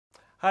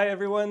Hi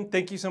everyone,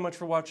 thank you so much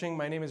for watching.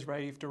 My name is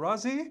Raif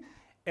Derrazi,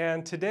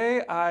 and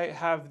today I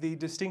have the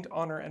distinct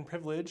honor and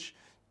privilege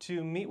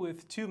to meet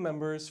with two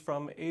members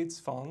from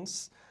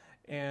Aidsfonds,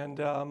 and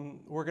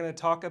we're going to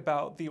talk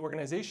about the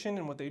organization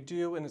and what they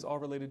do, and is all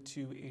related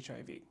to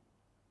HIV.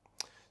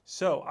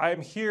 So I'm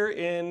here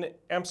in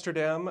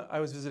Amsterdam. I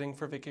was visiting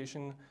for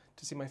vacation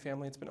to see my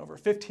family. It's been over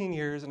 15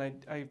 years, and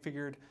I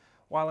figured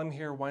while I'm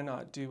here, why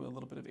not do a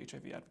little bit of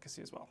HIV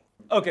advocacy as well?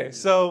 Okay,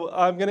 so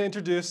I'm going to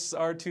introduce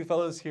our two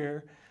fellows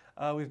here.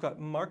 We've got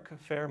Mark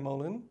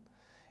Vermeulen,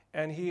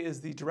 and he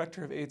is the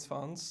director of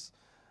Aidsfonds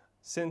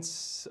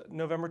since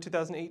November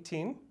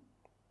 2018.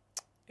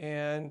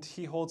 And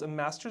he holds a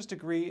master's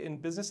degree in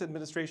business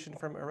administration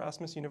from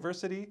Erasmus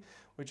University,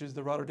 which is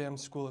the Rotterdam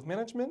School of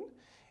Management.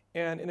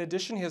 And in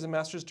addition, he has a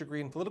master's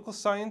degree in political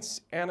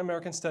science and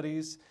American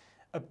studies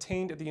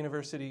obtained at the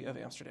University of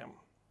Amsterdam.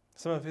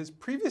 Some of his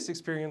previous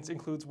experience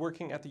includes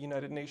working at the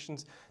United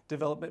Nations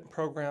Development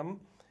Program,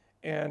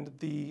 and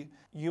the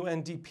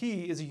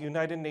UNDP is a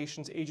United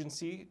Nations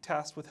agency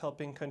tasked with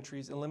helping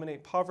countries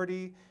eliminate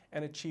poverty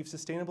and achieve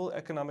sustainable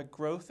economic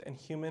growth and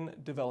human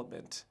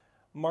development.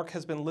 Mark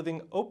has been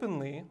living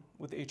openly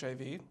with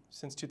HIV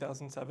since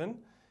 2007,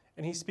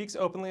 and he speaks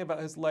openly about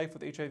his life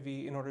with HIV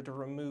in order to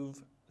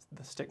remove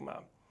the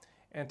stigma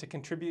and to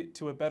contribute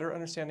to a better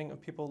understanding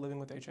of people living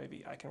with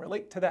HIV. I can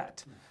relate to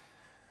that.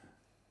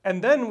 And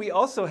then we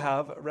also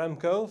have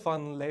Remko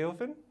Van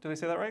Leeuwen. Did I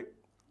say that right?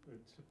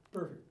 It's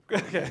perfect.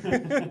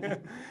 Okay.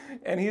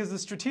 And he is the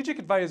strategic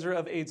advisor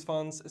of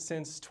Aidsfonds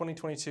since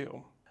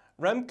 2022.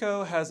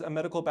 Remko has a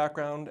medical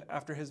background.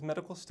 After his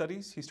medical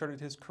studies, he started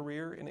his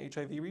career in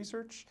HIV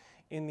research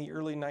in the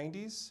early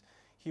 90s.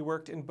 He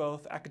worked in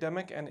both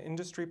academic and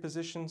industry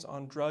positions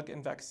on drug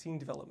and vaccine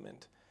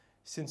development.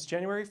 Since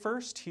January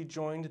 1st, he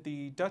joined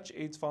the Dutch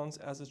Aidsfonds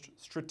as a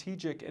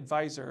strategic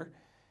advisor.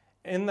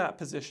 In that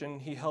position,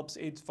 he helps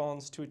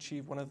Aidsfonds to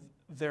achieve one of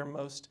their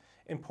most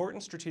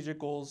important strategic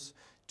goals: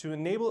 to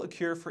enable a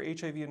cure for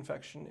HIV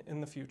infection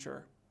in the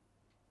future.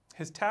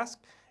 His task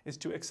is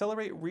to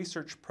accelerate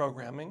research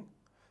programming,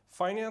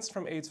 finance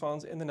from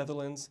Aidsfonds in the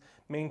Netherlands,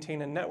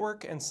 maintain a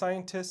network and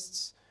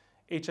scientists,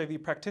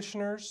 HIV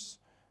practitioners,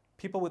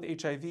 people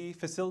with HIV,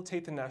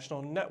 facilitate the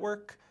national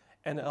network,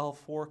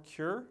 NL4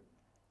 Cure,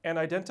 and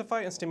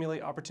identify and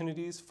stimulate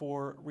opportunities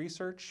for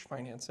research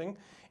financing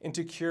and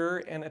to cure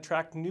and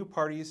attract new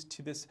parties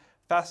to this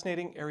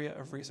fascinating area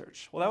of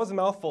research. Well, that was a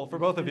mouthful for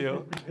both of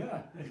you.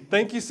 Yeah.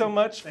 Thank you so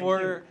much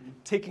for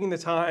taking the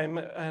time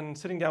and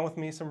sitting down with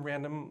me, some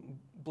random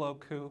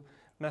bloke who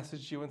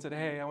messaged you and said,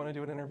 hey, I want to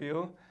do an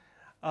interview.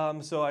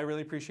 So I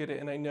really appreciate it,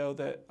 and I know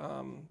that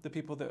the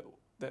people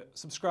that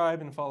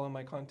subscribe and follow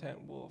my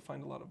content will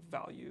find a lot of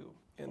value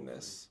in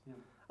this. Yeah.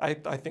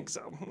 I think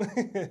so.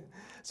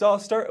 So I'll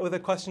start with a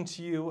question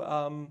to you,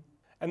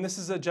 and this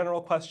is a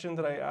general question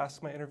that I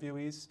ask my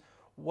interviewees.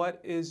 What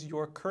is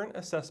your current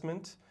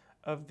assessment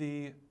of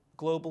the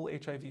global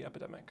HIV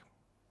epidemic?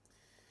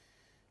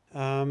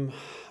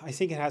 I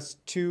think it has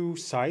two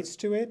sides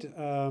to it.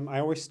 I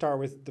always start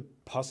with the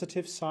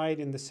positive side,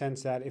 in the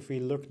sense that if we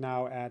look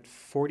now at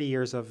 40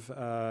 years of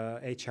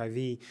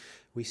HIV,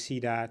 we see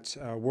that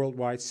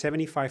worldwide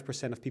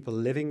 75% of people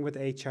living with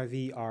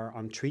HIV are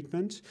on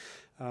treatment.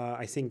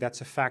 I think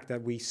that's a fact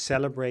that we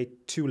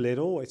celebrate too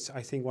little. It's,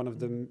 I think, one of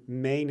the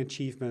main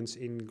achievements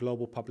in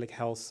global public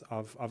health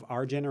of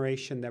our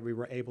generation, that we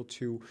were able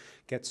to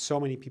get so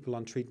many people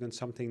on treatment,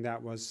 something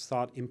that was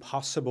thought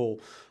impossible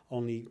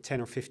only 10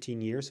 or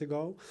 15 years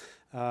ago.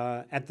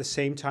 At the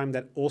same time,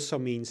 that also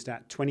means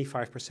that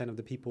 25% of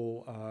the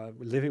people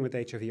living with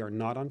HIV are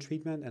not on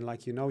treatment. And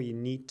like you know, you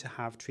need to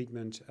have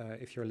treatment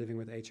if you're living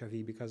with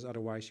HIV, because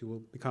otherwise you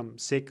will become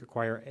sick,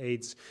 acquire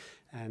AIDS,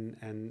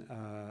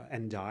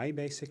 and die,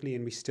 basically.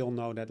 And we still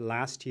know that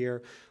last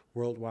year,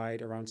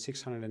 worldwide, around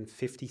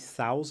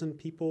 650,000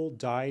 people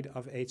died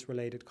of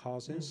AIDS-related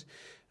causes.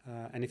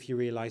 And if you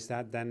realize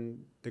that,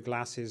 then the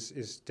glass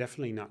is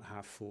definitely not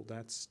half full.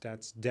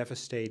 That's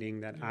devastating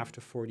that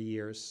after 40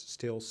 years,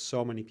 still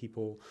so many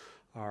people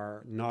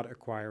are not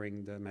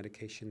acquiring the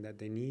medication that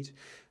they need,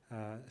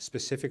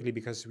 specifically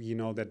because you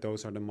know that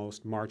those are the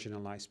most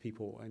marginalized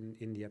people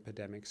in the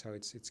epidemic. So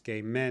it's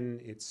gay men,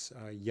 it's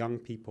young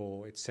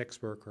people, it's sex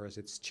workers,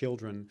 it's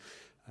children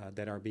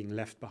that are being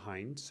left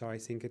behind. So I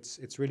think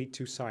it's really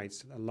two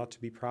sides, a lot to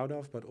be proud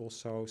of, but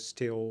also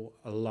still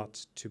a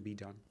lot to be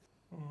done.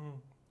 Mm-hmm.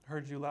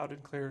 Heard you loud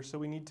and clear. So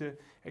we need to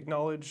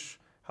acknowledge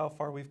how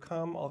far we've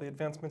come, all the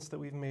advancements that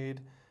we've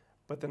made,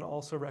 but then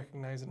also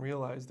recognize and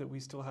realize that we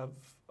still have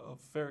a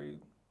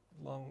very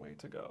long way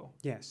to go.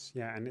 Yes,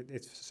 yeah, and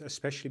it's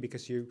especially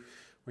because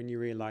when you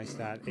realize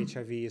that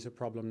HIV is a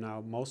problem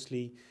now,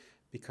 mostly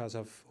because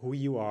of who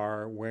you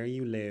are, where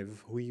you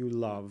live, who you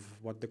love,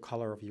 what the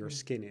color of your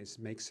skin is,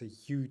 makes a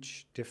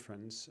huge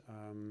difference.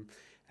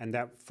 And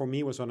that, for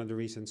me, was one of the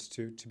reasons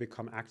to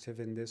become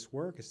active in this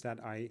work, is that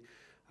I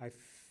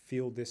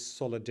feel this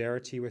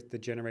solidarity with the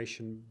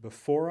generation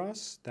before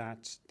us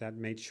that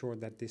made sure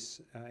that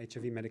this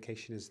HIV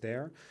medication is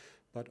there,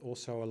 but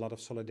also a lot of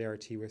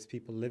solidarity with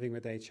people living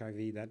with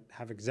HIV that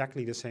have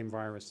exactly the same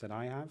virus that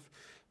I have,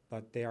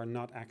 but they are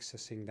not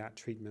accessing that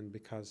treatment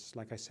because,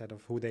 like I said,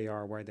 of who they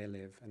are, where they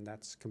live, and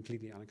that's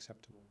completely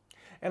unacceptable.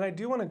 And I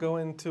do want to go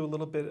into a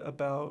little bit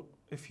about,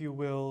 if you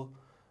will,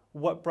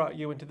 what brought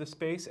you into the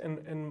space,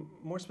 and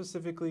more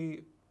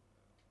specifically,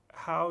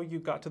 how you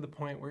got to the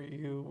point where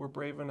you were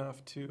brave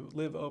enough to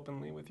live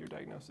openly with your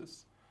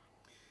diagnosis.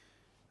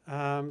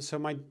 So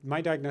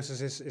my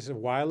diagnosis is a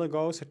while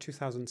ago, so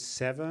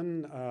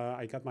 2007.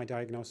 I got my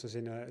diagnosis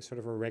in a sort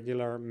of a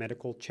regular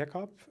medical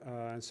checkup.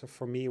 And so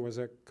for me, it was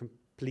a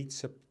complete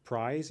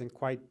surprise and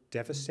quite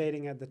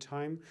devastating at the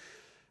time.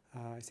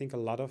 I think a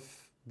lot of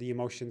the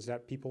emotions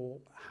that people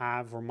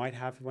have or might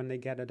have when they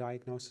get a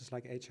diagnosis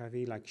like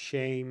HIV, like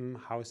shame,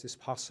 how is this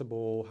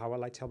possible? How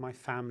will I tell my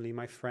family,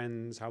 my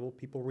friends? How will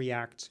people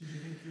react? Did you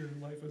think your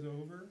life was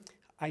over?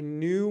 I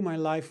knew my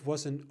life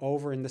wasn't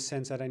over in the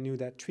sense that I knew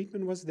that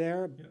treatment was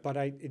there, but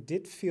it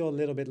did feel a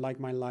little bit like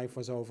my life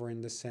was over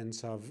in the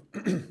sense of,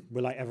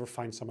 will I ever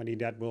find somebody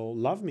that will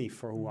love me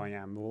for who I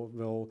am?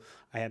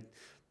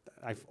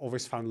 I've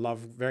always found love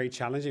very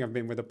challenging. I've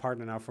been with a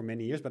partner now for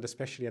many years, but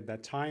especially at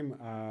that time,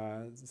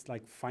 it's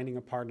like finding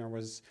a partner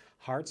was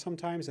hard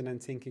sometimes, and then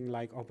thinking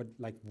like, oh, but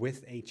like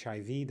with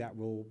HIV, that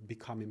will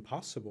become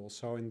impossible.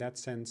 So in that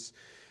sense,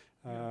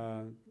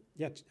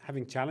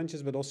 having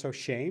challenges, but also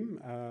shame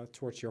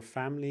towards your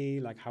family,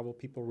 like how will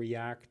people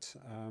react?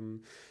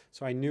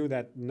 So I knew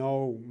that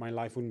no, my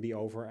life wouldn't be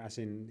over, as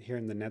in here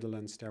in the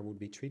Netherlands, there would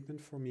be treatment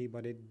for me,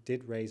 but it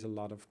did raise a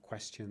lot of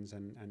questions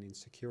and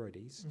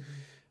insecurities.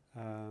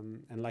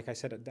 And like I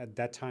said, at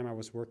that time I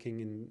was working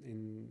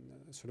in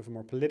sort of a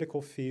more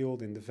political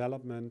field, in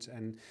development,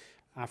 and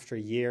after a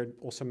year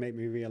also made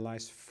me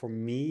realize, for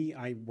me,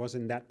 I was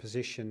in that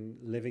position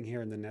living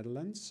here in the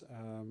Netherlands,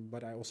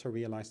 but I also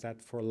realized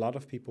that for a lot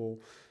of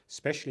people,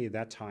 especially at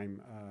that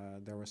time,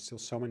 there were still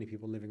so many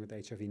people living with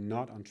HIV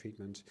not on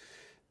treatment,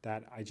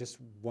 that I just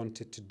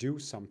wanted to do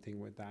something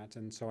with that.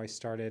 And so I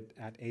started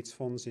at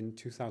Aidsfonds in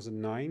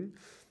 2009.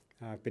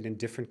 I've been in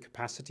different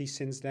capacities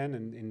since then,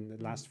 and in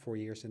the last 4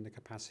 years in the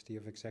capacity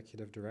of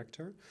executive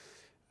director.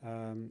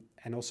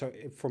 And also,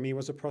 for me, it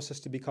was a process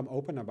to become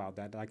open about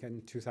that. Like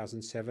in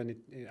 2007,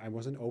 I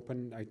wasn't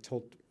open. I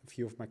told a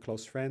few of my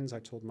close friends. I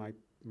told my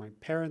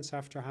parents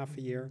after half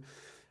a year.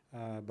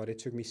 But it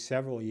took me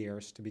several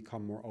years to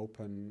become more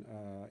open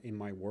in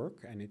my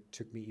work. And it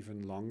took me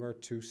even longer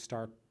to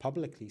start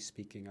publicly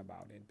speaking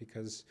about it,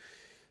 because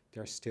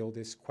there's still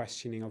this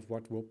questioning of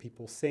what will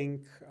people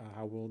think,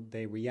 how will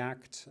they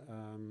react.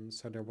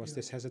 So there was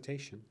this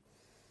hesitation.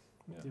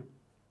 Yeah.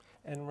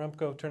 And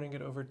Remko, turning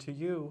it over to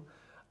you,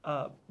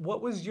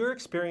 what was your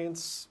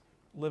experience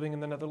living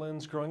in the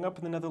Netherlands, growing up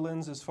in the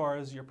Netherlands, as far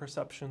as your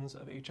perceptions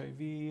of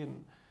HIV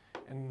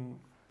and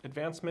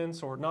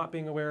advancements, or not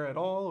being aware at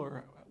all,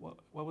 or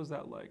what was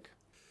that like?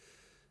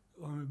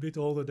 Well, I'm a bit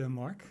older than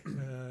Mark,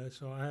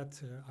 so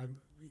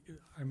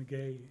I'm a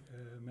gay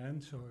man,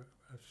 so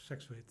I have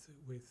sex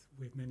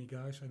with many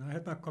guys, and I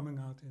had my coming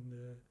out in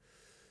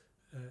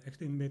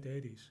the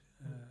mid-80s,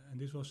 and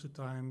this was the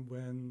time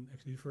when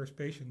actually the first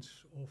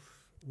patients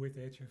with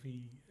HIV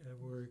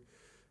were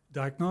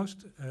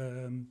diagnosed,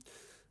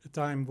 a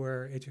time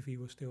where HIV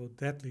was still a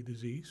deadly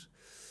disease.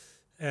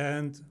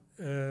 And,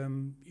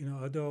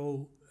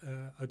 although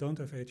I don't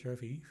have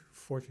HIV,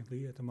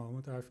 fortunately, at the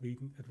moment, I've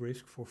been at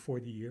risk for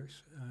 40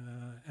 years.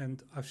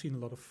 And I've seen a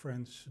lot of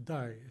friends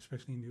die,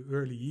 especially in the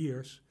early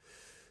years.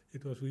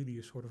 It was really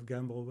a sort of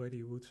gamble whether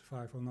you would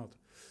survive or not.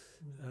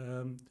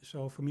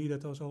 So for me,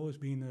 that has always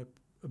been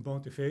a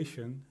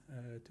motivation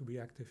to be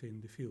active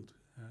in the field.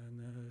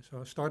 And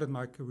so I started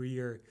my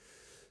career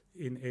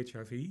in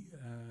HIV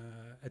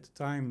at a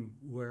time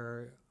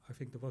where I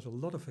think there was a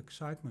lot of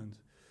excitement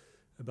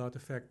about the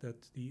fact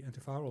that the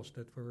antivirals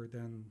that were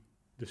then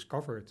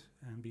discovered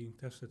and being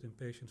tested in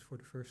patients for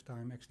the first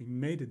time actually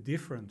made a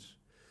difference.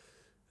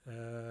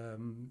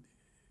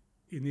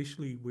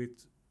 Initially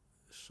with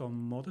some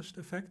modest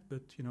effect,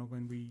 but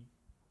when we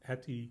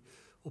had the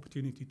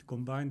opportunity to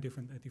combine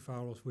different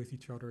antivirals with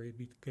each other, it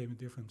became a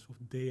difference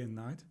of day and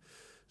night.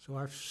 So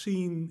I've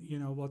seen,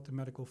 what the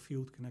medical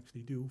field can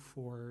actually do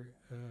for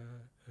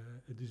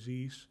a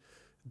disease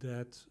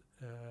that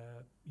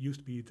used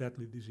to be a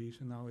deadly disease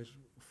and now is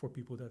for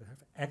people that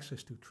have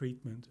access to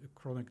treatment, a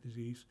chronic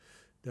disease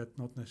that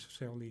not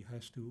necessarily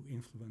has to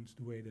influence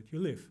the way that you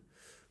live,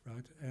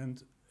 right?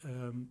 And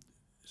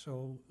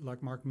so,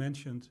 like Mark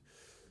mentioned,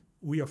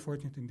 we are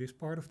fortunate in this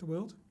part of the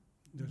world.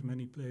 There's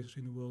many places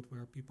in the world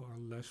where people are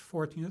less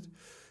fortunate.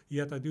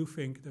 Yet I do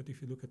think that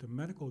if you look at the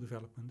medical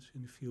developments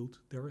in the field,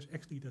 there is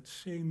actually that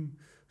same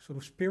sort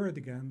of spirit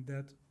again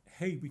that,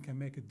 hey, we can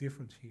make a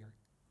difference here.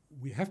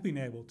 We have been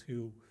able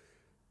to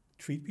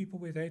treat people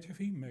with HIV,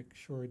 make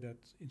sure that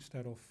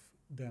instead of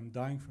them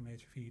dying from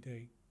HIV,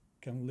 they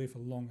can live a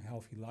long,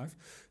 healthy life.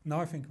 Now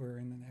I think we're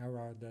in an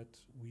era that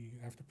we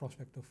have the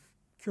prospect of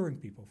curing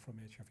people from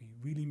HIV,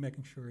 really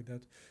making sure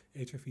that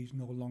HIV is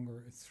no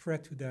longer a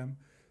threat to them,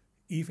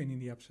 even in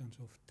the absence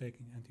of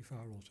taking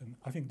antivirals. And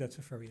I think that's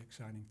a very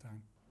exciting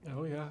time.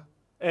 Oh, yeah.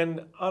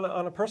 And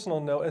on a personal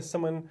note, as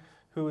someone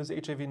who is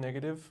HIV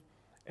negative,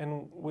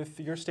 and with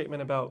your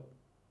statement about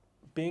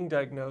being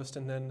diagnosed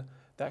and then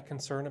that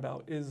concern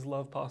about is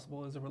love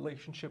possible, is a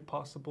relationship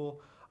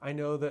possible, I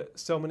know that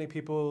so many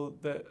people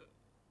that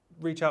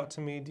reach out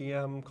to me,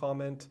 DM,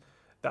 comment,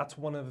 that's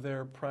one of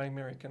their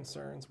primary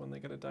concerns when they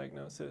get a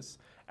diagnosis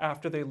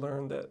after they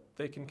learn that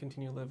they can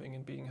continue living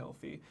and being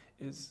healthy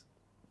is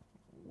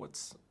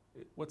what's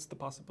the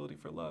possibility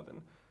for love.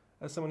 And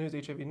as someone who's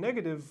HIV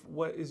negative,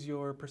 what is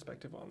your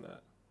perspective on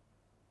that?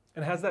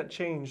 And has that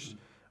changed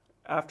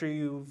after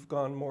you've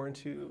gone more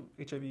into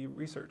HIV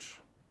research?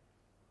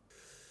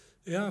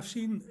 Yeah, I've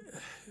seen,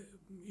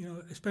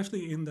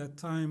 especially in that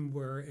time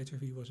where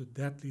HIV was a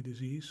deadly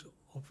disease,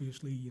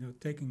 obviously,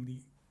 taking the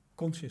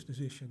conscious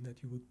decision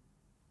that you would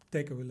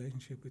take a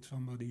relationship with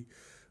somebody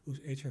who's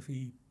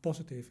HIV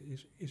positive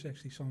is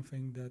actually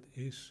something that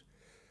is,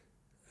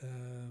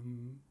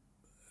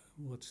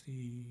 what's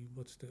the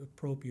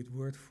appropriate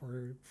word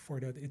for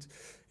that?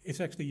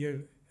 It's actually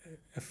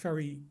a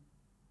very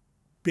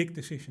big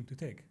decision to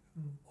take,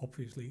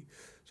 obviously.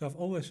 So I've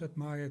always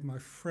admired my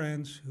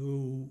friends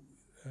who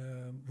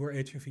were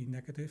HIV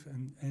negative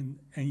and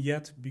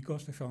yet,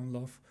 because they fell in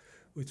love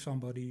with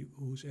somebody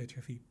who's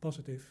HIV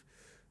positive,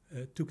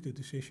 took the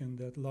decision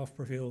that love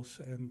prevails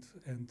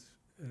and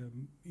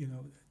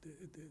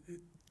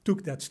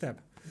took that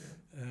step,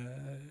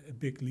 a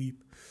big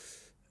leap.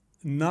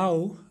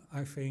 Now,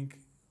 I think,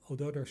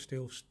 although there's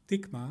still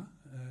stigma,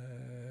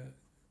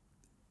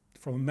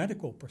 from a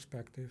medical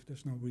perspective,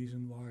 there's no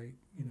reason why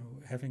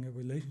having a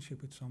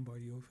relationship with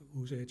somebody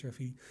who's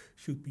HIV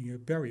should be a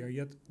barrier.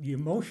 Yet the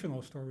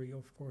emotional story,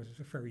 of course, is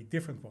a very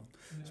different one.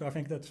 Yeah. So I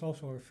think that's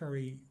also a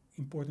very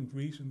important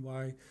reason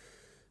why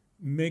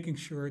making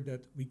sure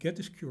that we get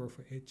this cure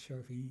for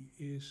HIV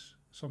is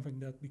something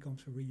that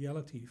becomes a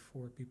reality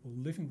for people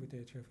living with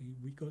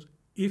HIV. Because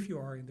if you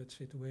are in that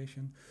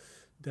situation,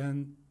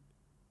 then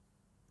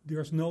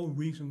there's no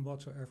reason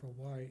whatsoever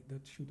why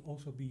that should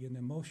also be an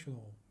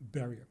emotional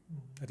barrier.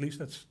 At least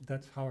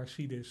that's how I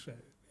see this.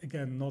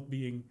 Again, not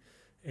being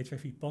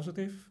HIV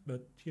positive,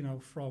 but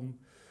from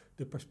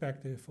the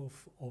perspective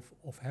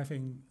of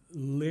having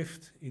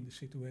lived in the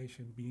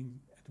situation, being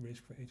at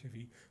risk for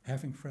HIV,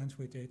 having friends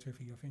with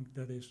HIV, I think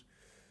that is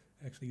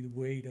actually the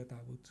way that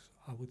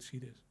I would see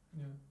this.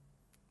 Yeah.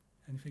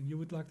 Anything you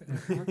would like to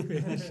add, Mark?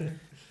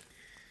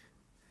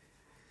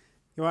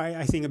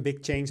 I think a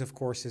big change, of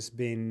course, has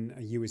been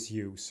you is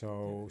you.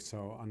 So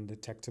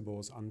undetectable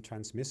is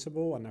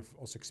untransmissible, and I've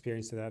also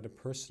experienced it at a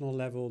personal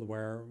level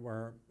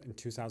where in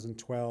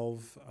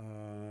 2012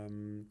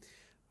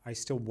 I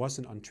still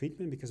wasn't on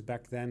treatment because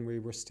back then we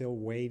were still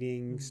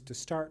waiting to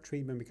start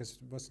treatment because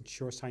we wasn't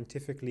sure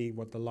scientifically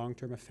what the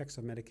long-term effects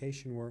of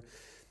medication were.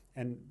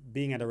 And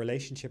being at a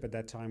relationship at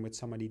that time with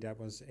somebody that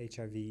was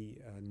HIV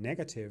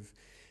negative,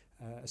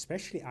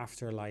 especially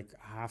after like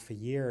half a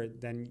year,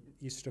 then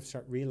you sort of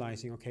start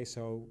realizing, okay,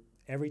 so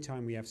every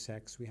time we have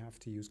sex, we have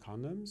to use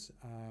condoms,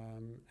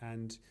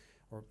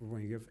 or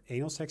when you have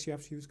anal sex, you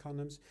have to use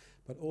condoms,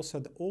 but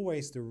also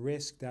always the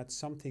risk that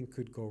something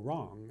could go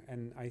wrong.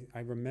 And I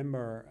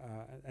remember,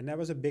 and that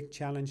was a big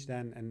challenge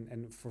then,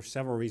 and for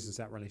several reasons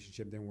that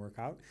relationship didn't work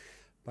out.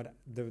 But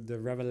the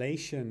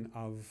revelation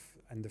of,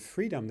 and the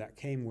freedom that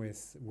came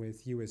with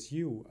you as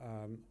you,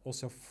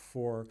 also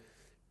for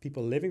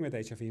people living with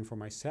HIV and for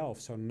myself,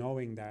 so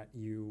knowing that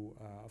you,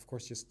 of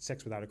course, just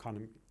sex without a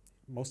condom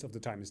most of the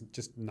time is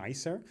just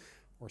nicer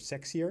or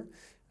sexier,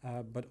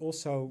 but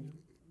also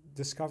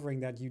discovering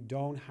that you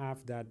don't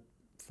have that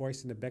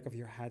voice in the back of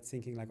your head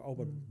thinking like, oh,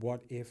 but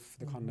what if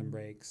the condom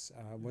breaks,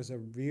 was a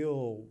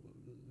real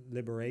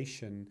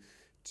liberation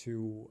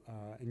to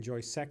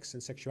enjoy sex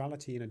and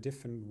sexuality in a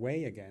different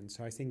way again.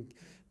 So I think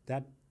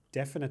that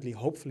definitely,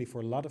 hopefully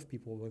for a lot of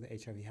people with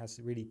HIV has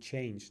really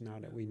changed now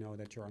that we know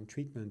that you're on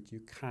treatment,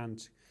 you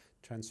can't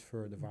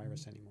transfer the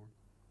virus anymore.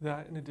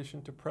 That in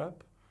addition to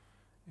PrEP,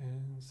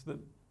 is that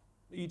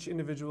each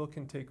individual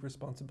can take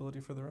responsibility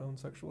for their own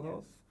sexual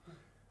health.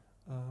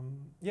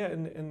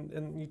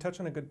 And you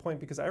touch on a good point,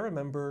 because I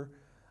remember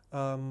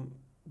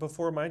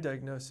before my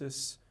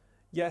diagnosis,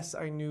 yes,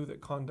 I knew that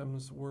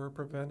condoms were a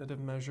preventative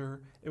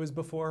measure. It was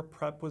before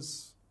PrEP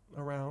was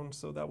around,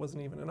 so that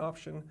wasn't even an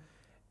option.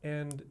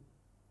 And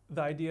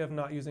the idea of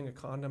not using a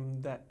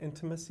condom, that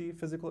intimacy,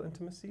 physical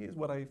intimacy, is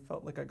what I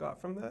felt like I got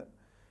from that.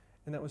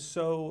 And that was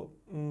so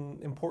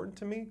important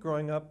to me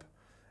growing up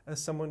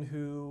as someone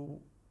who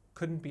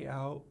couldn't be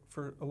out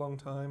for a long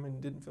time and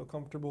didn't feel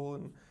comfortable,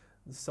 and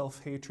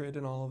self-hatred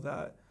and all of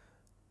that.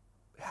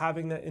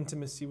 Having that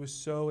intimacy was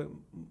so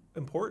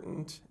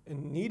important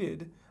and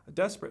needed,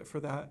 desperate for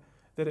that,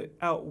 that it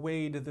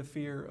outweighed the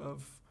fear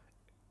of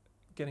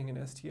getting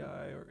an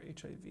STI or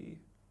HIV.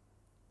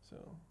 So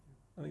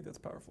I think that's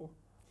powerful.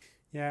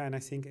 Yeah, and I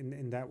think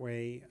in that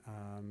way,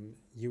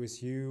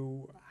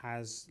 USU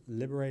has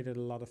liberated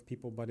a lot of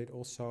people, but it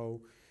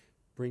also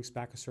brings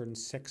back a certain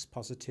sex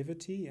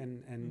positivity.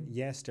 And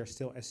yes, there's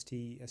still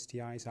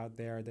STIs out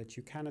there that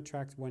you can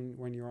attract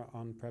when you're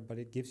on PrEP, but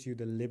it gives you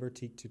the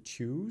liberty to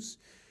choose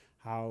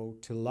how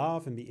to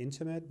love and be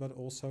intimate, but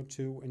also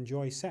to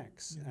enjoy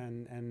sex,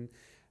 and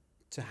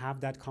to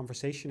have that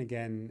conversation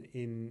again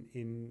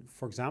in,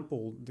 for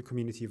example, the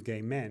community of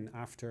gay men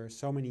after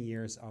so many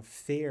years of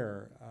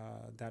fear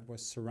that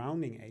was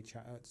surrounding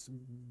HIV,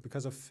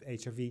 because of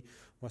HIV,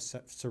 was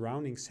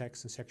surrounding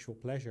sex and sexual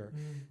pleasure,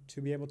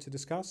 to be able to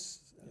discuss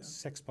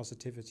sex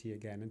positivity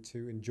again and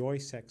to enjoy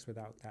sex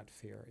without that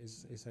fear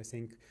is I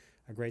think,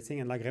 a great thing.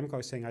 And like Remko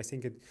was saying, I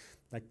think it,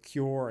 like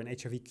cure and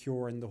HIV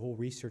cure and the whole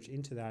research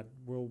into that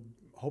will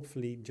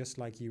hopefully, just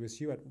like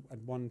USU at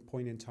one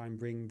point in time,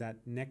 bring that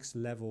next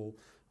level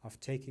of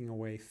taking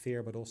away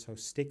fear, but also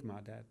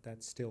stigma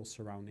that's still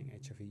surrounding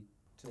HIV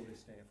till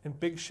this day. And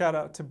big shout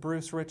out to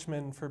Bruce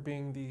Richmond for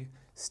being the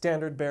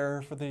standard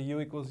bearer for the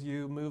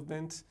U=U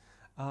movement.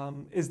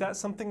 Is that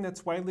something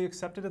that's widely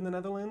accepted in the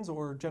Netherlands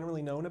or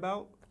generally known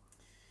about?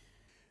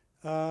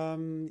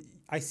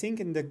 I think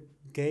in the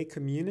gay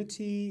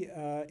community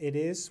it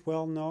is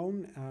well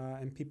known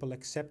and people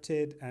accept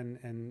it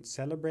and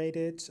celebrate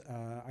it.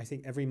 I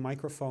think every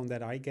microphone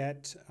that I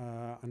get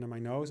under my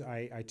nose,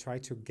 I try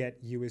to get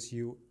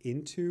USU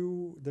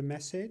into the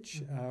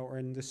message or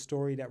in the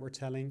story that we're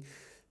telling,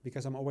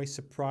 because I'm always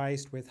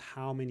surprised with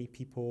how many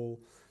people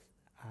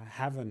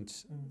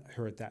haven't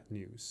heard that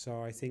news.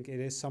 So I think it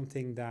is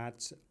something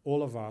that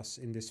all of us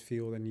in this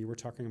field, and you were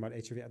talking about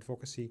HIV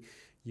advocacy,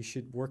 you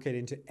should work it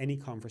into any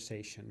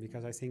conversation,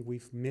 because I think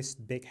we've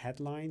missed big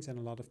headlines and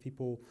a lot of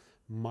people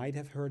might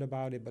have heard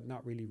about it but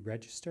not really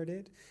registered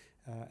it.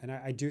 And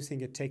I do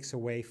think it takes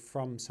away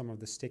from some of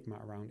the stigma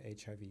around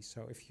HIV.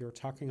 So if you're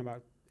talking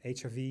about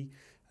HIV,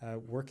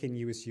 work in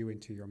USU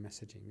into your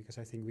messaging, because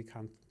I think we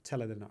can't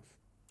tell it enough.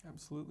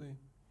 Absolutely.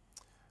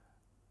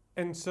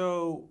 And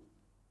so,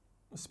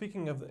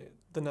 speaking of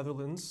the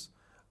Netherlands,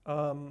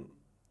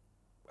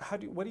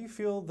 what do you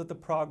feel that the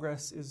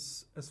progress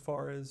is as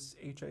far as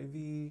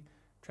HIV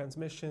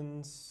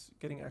transmissions,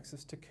 getting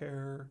access to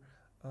care,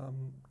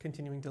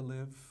 continuing to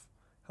live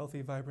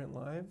healthy, vibrant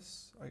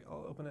lives?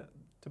 I'll open it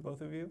to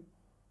both of you.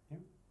 Yeah.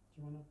 Do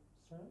you want to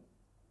start?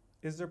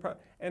 Is there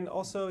and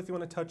also, if you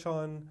want to touch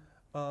on,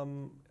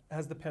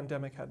 has the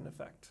pandemic had an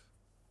effect?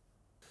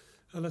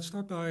 Let's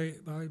start by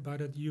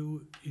that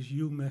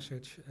U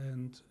message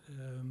and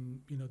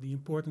the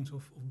importance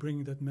of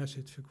bringing that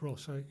message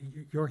across.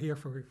 You're here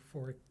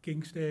for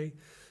King's Day.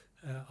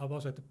 I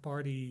was at the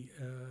party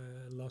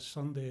last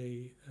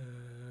Sunday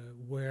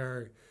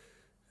where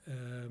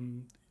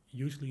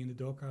usually in the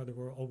DOCA there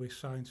were always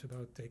signs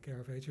about take care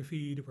of HIV,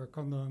 there were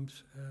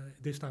condoms.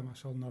 This time I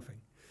saw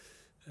nothing.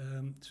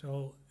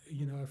 So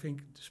I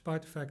think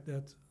despite the fact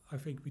that I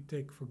think we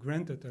take for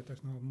granted that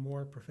there's now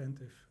more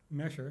preventive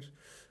measures,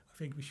 I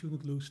think we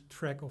shouldn't lose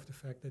track of the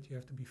fact that you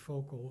have to be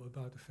vocal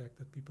about the fact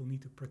that people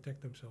need to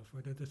protect themselves.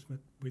 Whether that's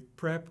with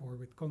PrEP or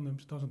with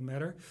condoms, doesn't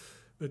matter.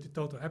 But the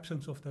total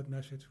absence of that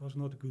message was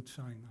not a good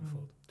sign, I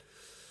thought.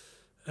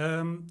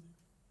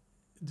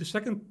 The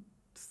second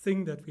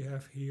thing that we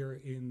have here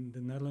in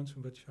the Netherlands,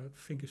 which I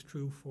think is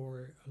true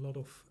for a lot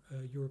of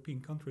European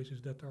countries,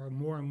 is that there are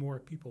more and more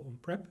people on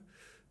PrEP,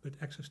 but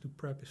access to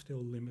PrEP is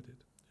still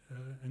limited.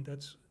 And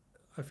that's,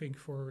 I think,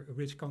 for a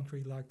rich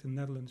country like the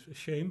Netherlands, a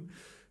shame.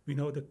 We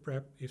know that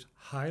PrEP is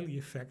highly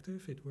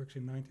effective. It works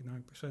in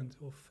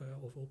 99% of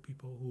all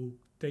people who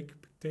take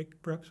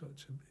PrEP. So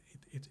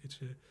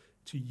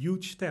it's a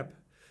huge step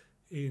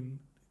in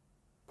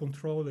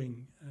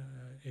controlling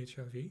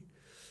HIV.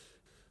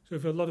 So we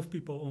have a lot of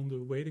people on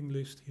the waiting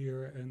list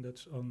here, and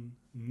that's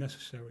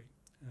unnecessary.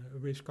 A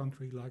rich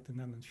country like the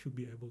Netherlands should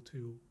be able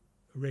to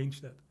arrange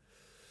that.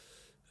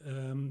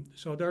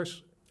 So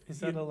there's...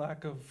 Is that a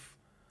lack of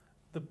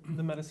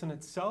the medicine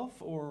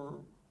itself, or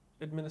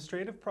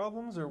administrative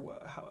problems, or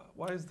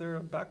why is there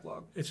a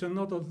backlog? It's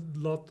not a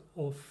lot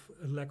of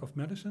a lack of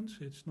medicines.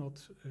 It's not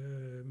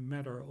a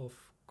matter of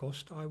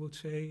cost, I would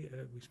say.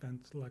 We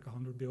spent like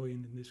 100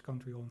 billion in this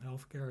country on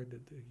healthcare.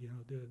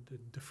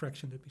 The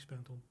fraction that we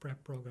spent on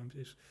PrEP programs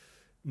is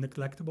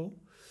neglectable.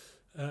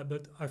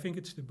 But I think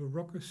it's the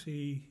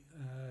bureaucracy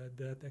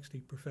that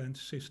actually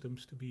prevents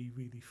systems to be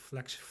really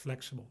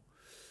flexible.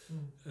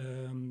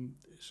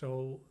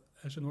 So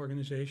as an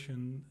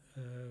organization,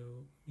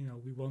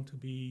 we want to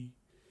be,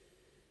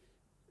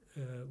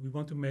 we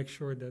want to make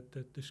sure that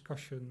the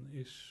discussion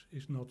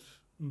is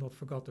not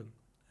forgotten.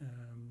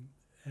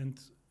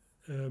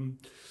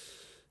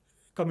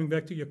 Coming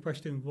back to your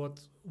question,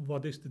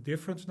 what is the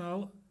difference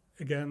now?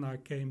 Again, I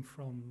came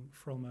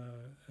from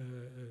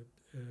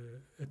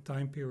a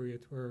time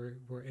period where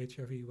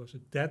HIV was a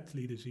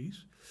deadly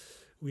disease.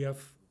 We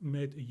have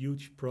made a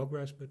huge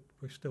progress, but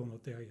we're still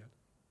not there yet.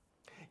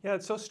 Yeah,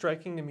 it's so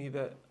striking to me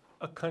that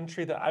a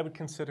country that I would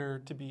consider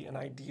to be an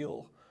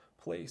ideal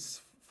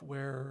place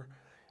where,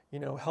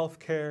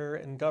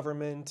 healthcare and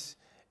government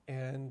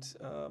and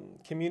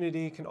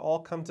community can all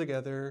come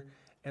together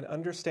and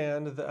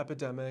understand the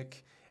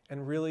epidemic,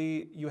 and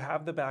really you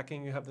have the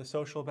backing, you have the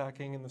social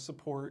backing and the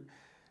support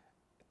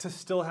to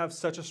still have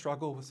such a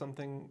struggle with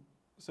something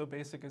so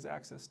basic as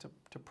access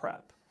to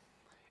PrEP.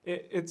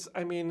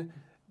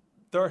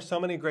 There are so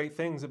many great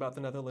things about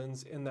the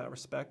Netherlands in that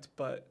respect,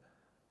 but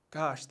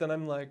gosh, then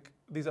I'm like,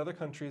 these other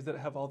countries that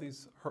have all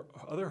these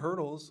other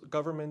hurdles,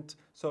 government,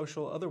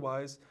 social,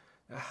 otherwise,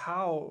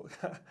 how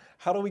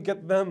how do we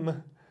get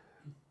them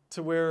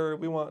to where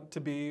we want to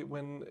be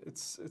when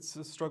it's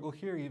a struggle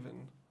here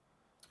even?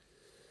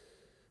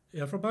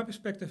 Yeah, from my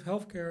perspective,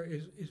 healthcare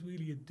is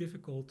really a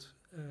difficult,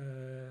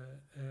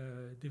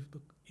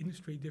 difficult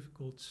industry,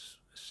 difficult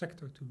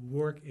sector to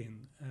work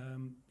in.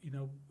 You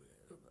know,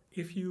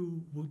 if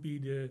you would be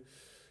the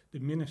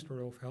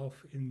minister of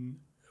health in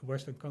a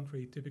Western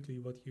country, typically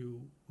what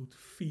you would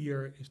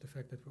fear is the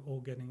fact that we're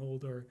all getting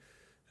older.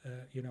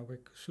 You know, we're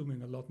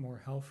consuming a lot more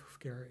health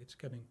care. It's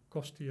getting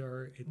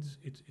costlier.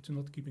 It's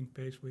not keeping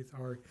pace with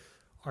our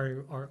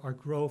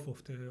growth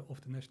of the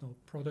national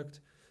product.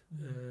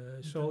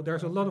 So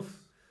there's a lot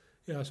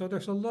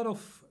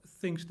of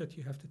things that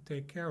you have to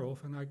take care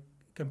of, and I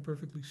can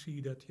perfectly see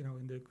that, you know,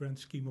 in the grand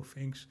scheme of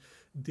things,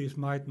 this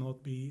might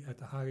not be at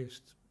the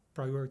highest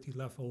priority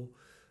level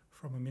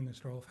from a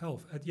Minister of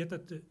Health. And yet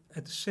at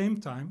the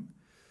same time,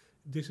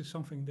 this is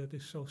something that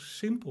is so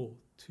simple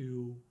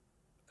to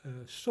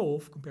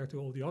solve compared to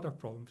all the other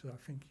problems that I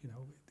think, you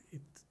know,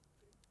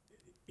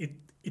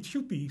 it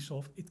should be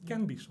solved. It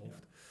can be solved.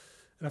 Yeah.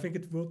 And I think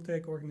it will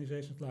take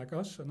organizations like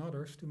us and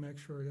others to make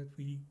sure that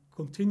we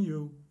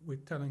continue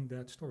with telling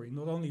that story,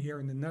 not only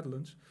here in the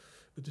Netherlands,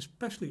 but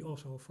especially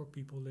also for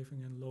people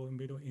living in low and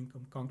middle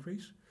income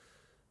countries.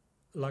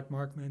 Like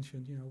Mark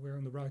mentioned, you know, we're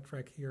on the right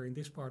track here in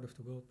this part of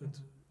the world, but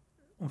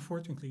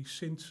unfortunately,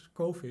 since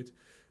COVID,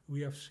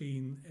 we have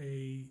seen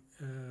a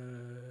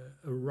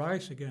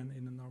rise again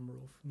in the number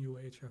of new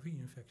HIV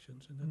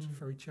infections, and that's a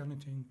very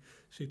challenging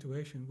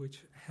situation,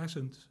 which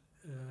hasn't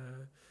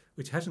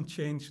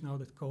changed now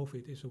that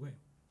COVID is away.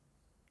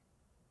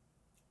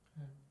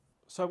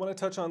 So I want to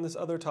touch on this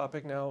other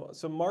topic now.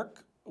 So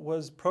Mark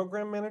was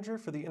program manager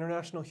for the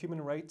International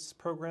Human Rights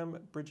Program,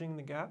 Bridging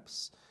the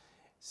Gaps.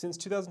 Since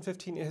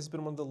 2015, it has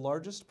been one of the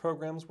largest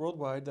programs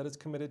worldwide that is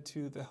committed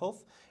to the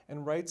health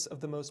and rights of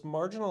the most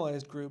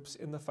marginalized groups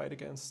in the fight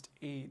against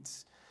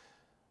AIDS.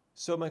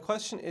 So my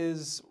question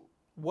is,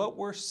 what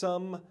were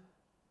some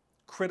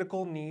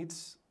critical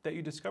needs that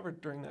you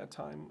discovered during that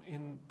time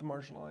in the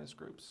marginalized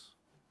groups?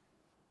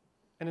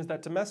 And is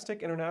that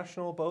domestic,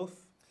 international,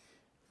 both?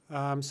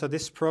 So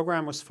this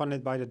program was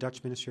funded by the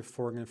Dutch Ministry of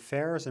Foreign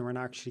Affairs, and we're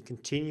now actually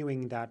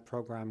continuing that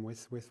program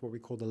with what we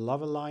call the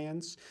Love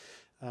Alliance.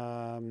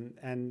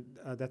 And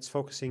that's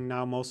focusing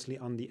now mostly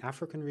on the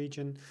African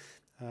region.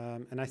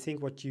 And I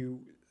think what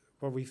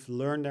we've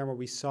learned there, what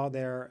we saw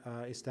there,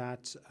 is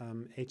that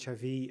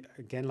HIV,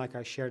 again, like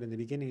I shared in the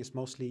beginning, is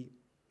mostly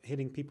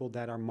hitting people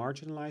that are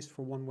marginalized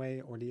for one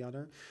way or the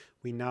other.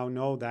 We now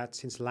know that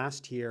since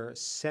last year,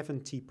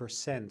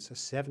 70%, so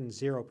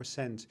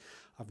 70%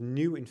 of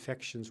new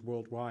infections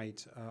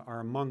worldwide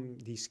are among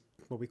these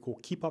what we call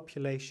key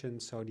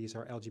populations. So these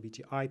are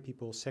LGBTI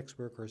people, sex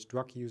workers,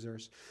 drug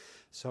users.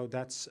 So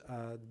that's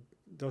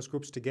those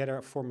groups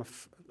together form a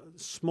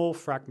small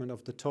fragment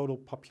of the total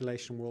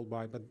population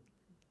worldwide, but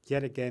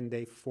yet again,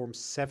 they form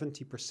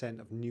 70%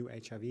 of new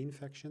HIV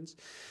infections.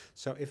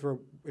 So if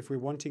we're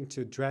wanting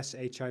to address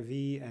HIV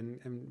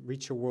and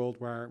reach a world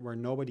where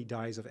nobody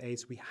dies of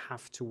AIDS, we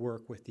have to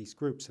work with these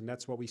groups. And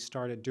that's what we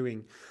started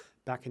doing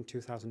back in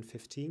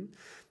 2015.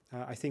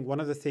 I think one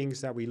of the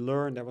things that we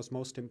learned that was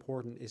most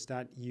important is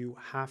that you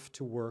have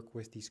to work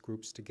with these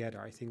groups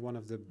together. I think one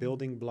of the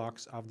building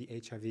blocks of the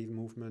HIV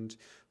movement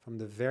from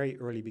the very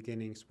early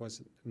beginnings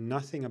was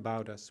nothing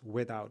about us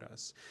without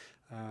us.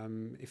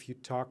 If you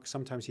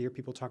sometimes you hear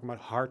people talking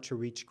about hard to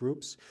reach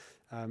groups.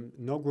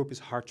 No group is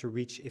hard to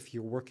reach if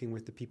you're working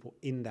with the people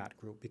in that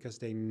group, because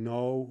they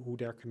know who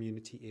their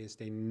community is,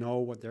 they know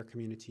what their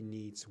community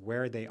needs,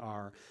 where they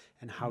are,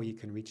 and how you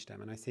can reach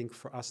them. And I think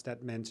for us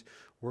that meant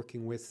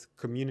working with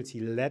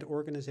community-led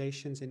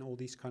organizations in all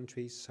these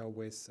countries, so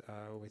with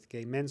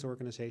gay men's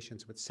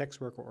organizations, with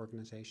sex worker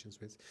organizations,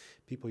 with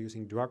people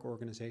using drug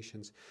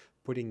organizations,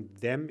 putting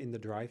them in the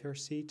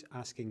driver's seat,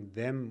 asking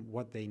them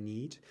what they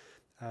need.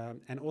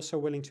 And also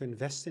willing to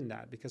invest in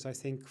that, because I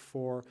think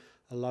for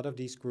a lot of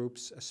these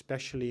groups,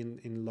 especially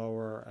in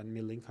lower and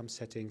middle income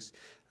settings,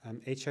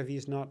 HIV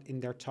is not in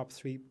their top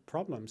 3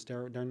 problems.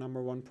 Their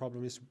number 1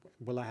 problem is,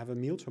 will I have a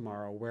meal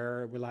tomorrow?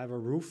 Where will I have a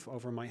roof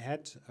over my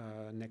head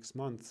next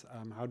month?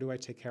 How do I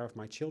take care of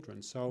my children?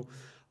 So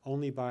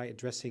only by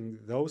addressing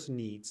those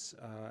needs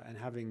and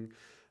having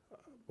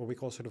what we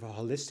call sort of a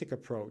holistic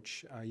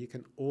approach, you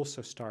can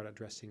also start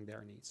addressing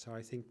their needs. So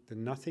I think the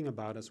nothing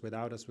about us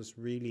without us was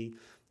really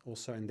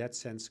also in that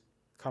sense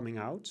coming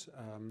out.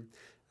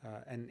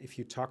 And if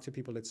you talk to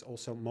people, it's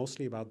also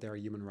mostly about their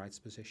human rights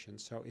position.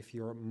 So if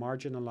you're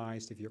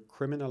marginalized, if you're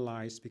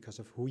criminalized because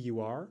of who you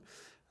are,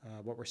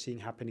 what we're seeing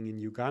happening in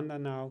Uganda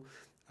now,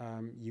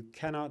 you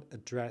cannot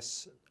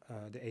address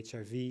the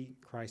HIV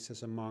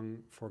crisis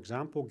among, for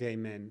example, gay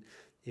men,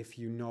 if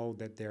you know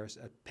that there's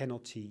a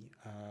penalty,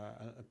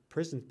 a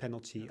prison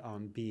penalty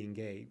on being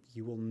gay.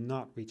 You will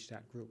not reach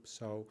that group.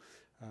 So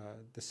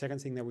the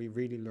second thing that we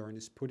really learned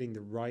is putting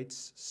the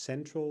rights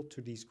central to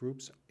these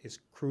groups is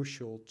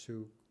crucial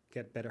to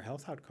get better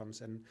health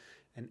outcomes and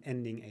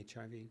ending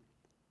HIV.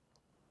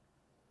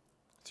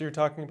 So you're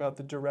talking about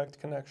the direct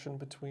connection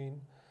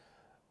between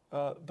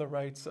the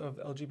rights of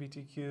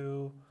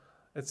LGBTQ,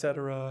 et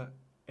cetera,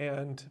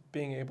 and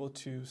being able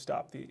to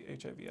stop the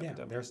HIV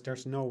epidemic.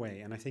 There's no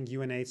way, and I think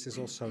UNAIDS is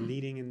also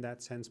leading in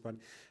that sense. But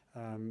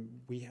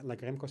we,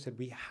 like Remko said,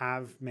 we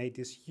have made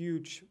this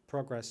huge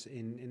progress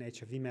in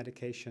HIV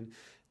medication.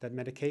 That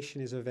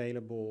medication is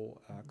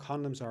available,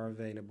 condoms are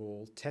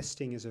available,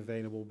 testing is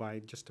available by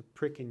just a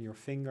prick in your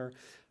finger.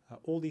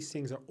 All these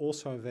things are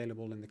also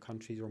available in the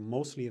countries, or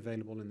mostly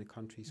available in the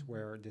countries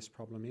where this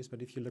problem is.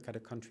 But if you look at a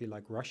country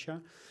like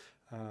Russia,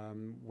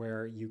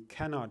 where you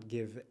cannot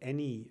give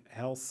any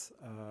health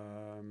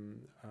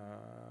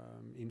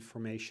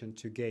information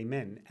to gay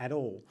men at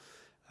all,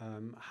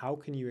 how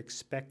can you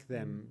expect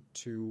them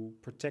to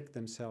protect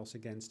themselves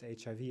against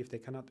HIV if they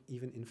cannot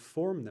even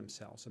inform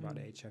themselves about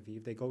HIV?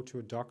 If they go to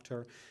a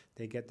doctor,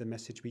 they get the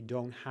message, we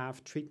don't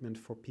have treatment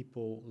for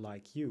people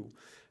like you.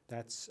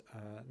 That's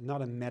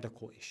not a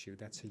medical issue,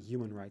 that's a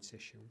human rights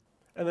issue.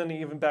 And then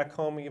even back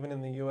home, even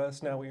in the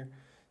US, now we're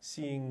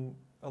seeing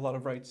a lot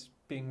of rights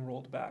being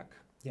rolled back.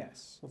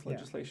 Yes. With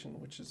legislation,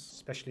 which is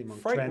especially among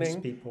frightening.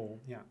 trans people.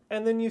 Yeah.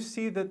 And then you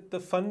see that the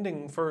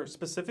funding for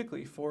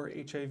specifically for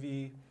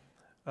HIV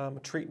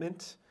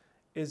treatment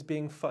is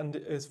being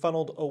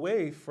funneled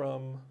away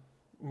from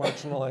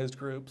marginalized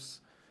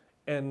groups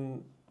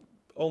and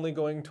only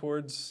going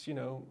towards, you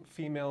know,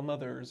 female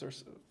mothers, or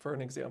for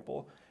an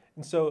example.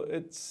 And so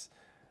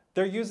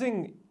they're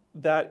using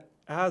that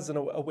as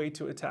a way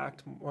to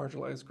attack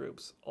marginalized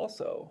groups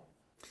also.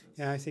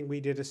 Yeah, I think we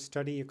did a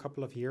study a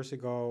couple of years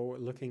ago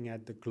looking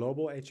at the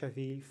global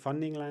HIV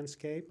funding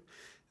landscape,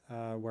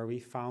 where we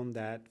found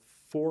that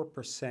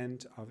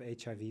 4% of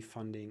HIV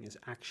funding is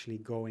actually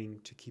going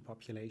to key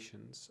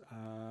populations,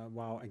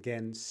 while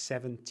again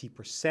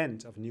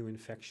 70% of new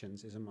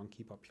infections is among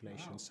key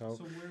populations. Wow.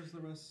 So where's the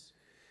rest?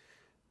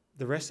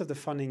 The rest of the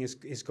funding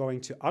is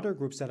going to other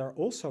groups that are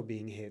also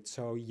being hit.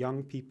 So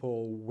young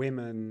people,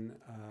 women,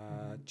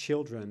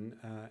 children.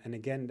 And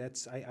again,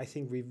 I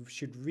think we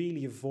should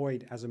really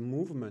avoid as a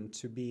movement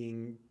to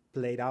being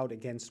played out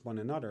against one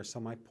another. So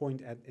my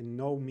point in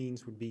no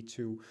means would be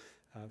to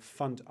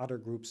fund other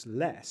groups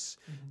less.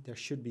 There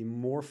should be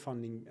more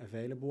funding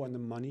available, and the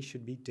money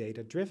should be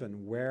data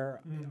driven.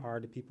 Where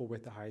are the people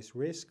with the highest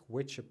risk?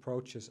 Which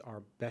approaches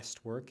are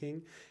best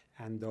working?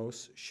 And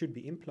those should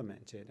be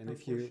implemented. And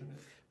if you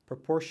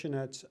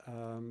proportionate,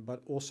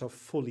 but also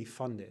fully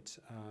funded.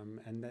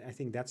 And I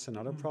think that's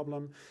another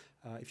problem.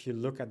 If you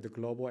look at the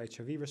global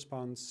HIV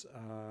response,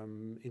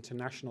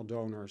 international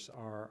donors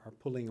are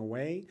pulling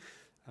away.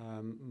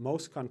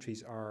 Most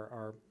countries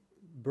are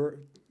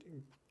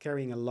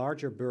carrying a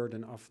larger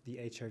burden of the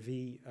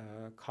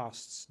HIV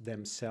costs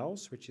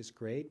themselves, which is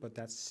great, but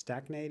that's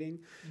stagnating,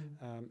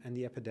 and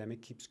the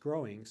epidemic keeps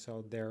growing.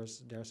 So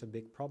there's a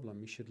big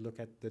problem. We should look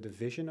at the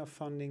division of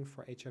funding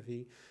for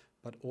HIV,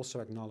 but also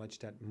acknowledge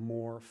that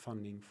more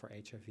funding for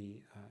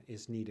HIV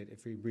is needed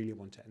if we really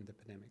want to end the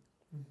epidemic.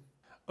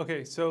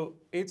 Okay, so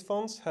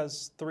Aidsfonds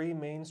has 3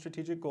 main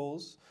strategic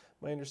goals.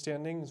 My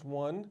understanding is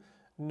 1,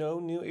 no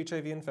new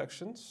HIV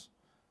infections,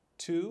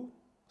 2,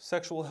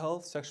 sexual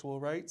health, sexual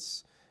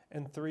rights,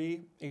 and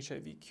 3,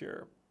 HIV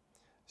cure.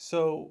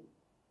 So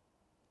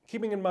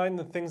keeping in mind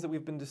the things that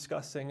we've been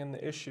discussing and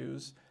the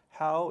issues,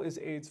 how is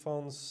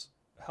Aidsfonds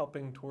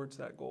helping towards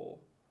that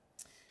goal?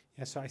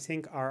 Yeah, so I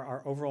think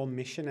our overall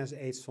mission as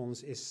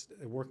Aidsfonds is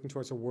working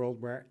towards a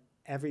world where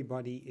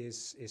everybody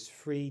is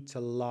free to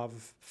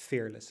love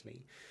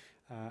fearlessly.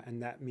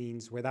 And that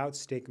means without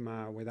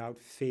stigma, without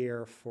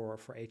fear for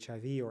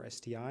HIV or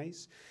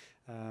STIs.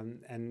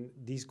 And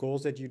these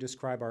goals that you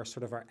describe are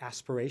sort of our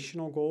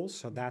aspirational goals.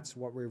 So that's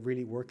what we're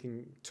really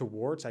working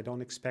towards. I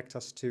don't expect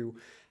us to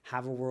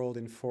have a world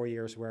in 4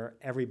 years where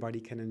everybody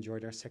can enjoy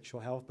their sexual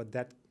health, but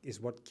that is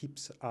what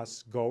keeps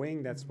us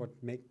going. That's what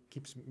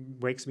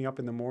wakes me up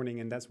in the morning,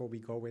 and that's what we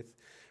go with,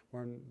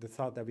 the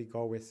thought that we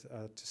go with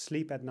to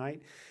sleep at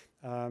night.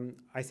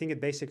 I think it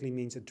basically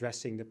means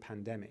addressing the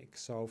pandemic.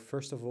 So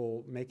first of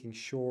all, making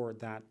sure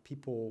that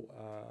people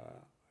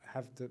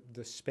have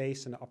the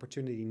space and the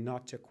opportunity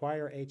not to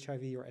acquire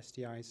HIV or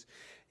STIs.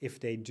 If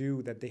they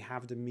do, that they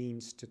have the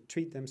means to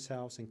treat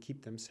themselves and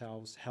keep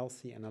themselves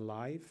healthy and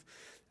alive.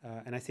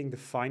 And I think the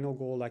final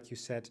goal, like you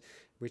said,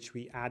 which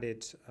we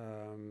added,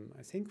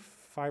 I think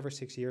 5 or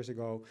 6 years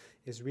ago,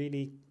 is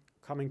really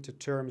coming to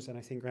terms, and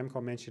I think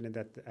Remko mentioned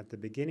it at the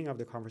beginning of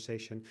the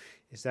conversation,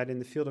 is that in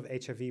the field of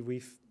HIV,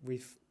 we've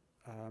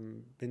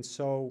been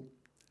so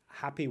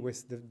happy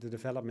with the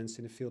developments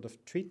in the field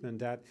of treatment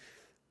that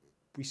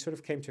we sort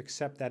of came to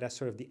accept that as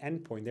sort of the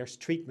end point. There's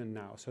treatment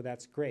now, so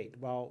that's great.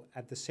 Well,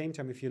 at the same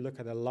time, if you look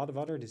at a lot of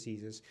other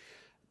diseases,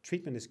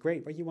 treatment is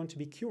great, but you want to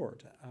be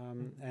cured.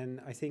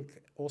 And I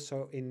think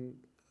also in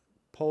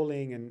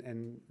polling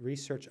and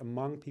research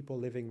among people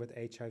living with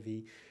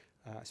HIV,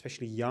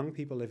 especially young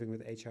people living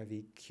with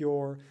HIV,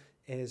 cure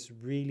is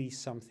really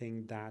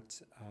something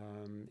that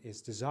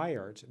is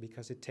desired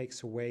because it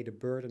takes away the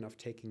burden of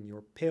taking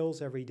your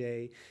pills every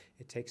day.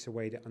 It takes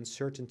away the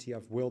uncertainty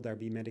of will there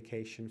be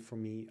medication for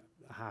me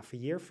half a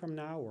year from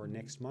now or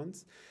next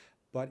month.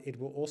 but it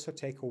will also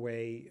take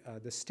away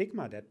the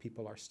stigma that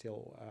people are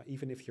still,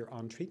 even if you're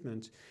on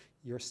treatment,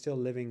 you're still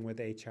living with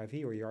HIV,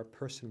 or you're a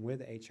person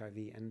with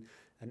HIV, and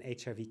an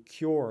HIV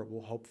cure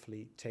will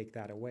hopefully take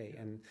that away.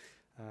 And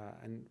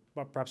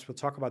well, perhaps we'll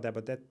talk about that,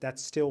 but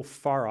that's still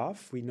far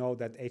off. We know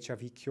that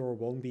HIV cure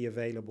won't be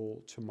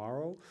available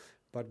tomorrow,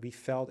 but we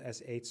felt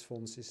as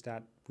Aidsfonds is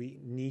that we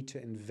need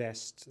to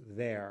invest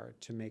there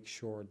to make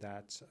sure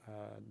that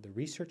the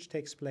research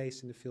takes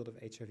place in the field of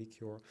HIV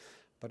cure,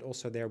 but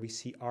also there we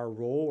see our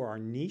role, or our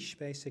niche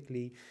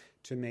basically,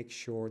 to make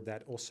sure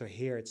that also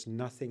here it's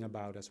nothing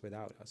about us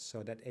without us.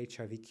 So that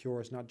HIV cure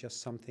is not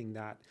just something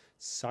that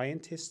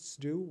scientists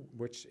do,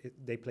 which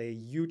they play a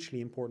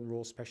hugely important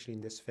role, especially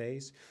in this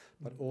phase,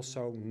 but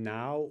also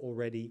now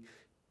already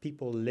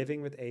people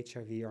living with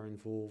HIV are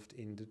involved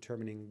in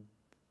determining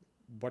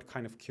what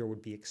kind of cure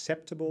would be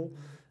acceptable,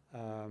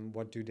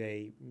 what do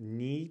they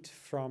need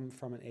from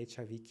an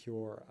HIV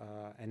cure,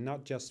 and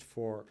not just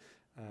for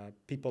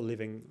people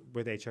living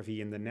with HIV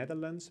in the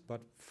Netherlands,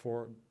 but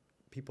for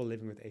people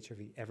living with HIV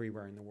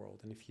everywhere in the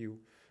world. And if you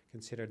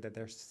consider that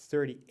there's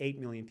 38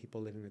 million people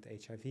living with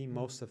HIV,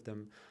 most of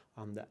them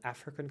on the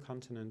African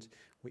continent,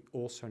 we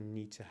also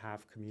need to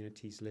have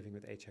communities living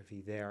with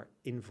HIV there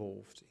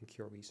involved in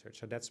cure research.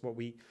 So that's what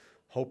we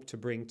hope to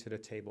bring to the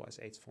table as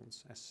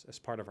Aidsfonds, as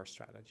part of our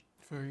strategy.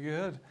 Very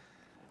good.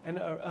 And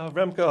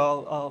Remko,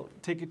 I'll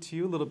take it to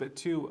you a little bit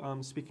too,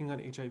 speaking on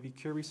HIV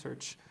cure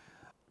research.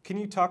 Can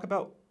you talk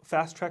about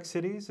fast-track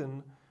cities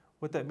and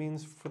what that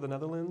means for the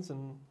Netherlands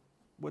and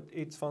what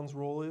Aidsfonds'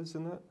 role is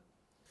in that?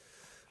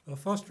 Well,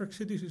 Fast Track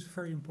Cities is a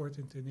very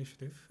important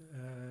initiative,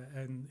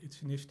 and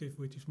it's an initiative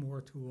which is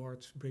more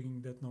towards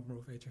bringing that number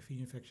of HIV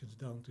infections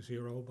down to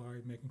zero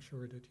by making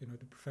sure that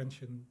the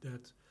prevention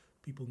that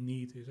people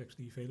need is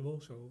actually available.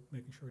 So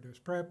making sure there's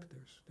PrEP,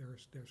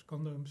 there's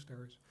condoms,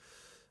 there's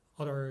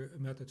other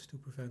methods to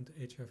prevent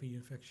HIV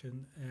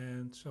infection.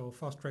 And so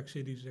Fast Track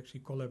Cities is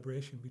actually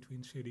collaboration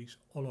between cities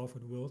all over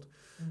the world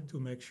to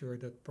make sure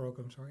that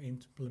programs are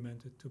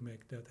implemented to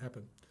make that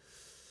happen.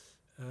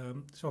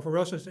 So for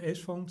us as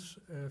Aidsfonds,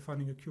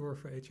 finding a cure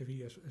for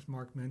HIV, as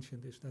Mark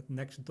mentioned, is that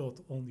next dot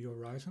on the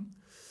horizon.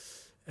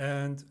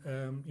 And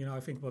I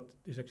think what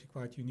is actually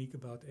quite unique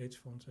about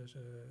Aidsfonds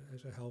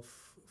as a health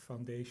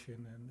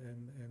foundation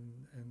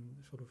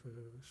and sort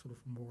of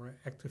more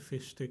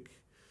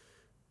activistic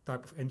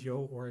type of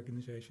NGO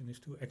organization is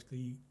to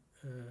actually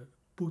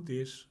put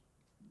this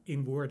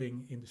in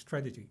wording in the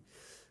strategy.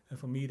 And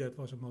for me, that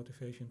was a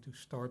motivation to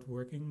start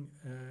working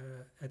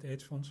at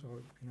Aidsfonds.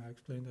 So I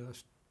explained that I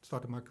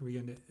started my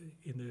career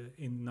in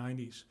the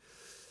 90s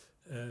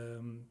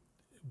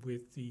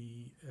with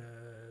the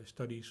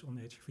studies on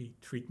HIV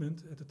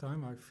treatment at the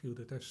time. I feel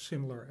that there's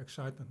similar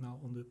excitement now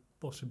on the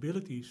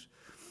possibilities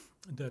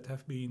that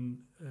have been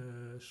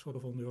sort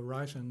of on the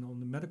horizon on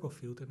the medical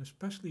field, and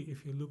especially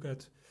if you look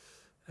at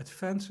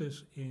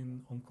advances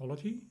in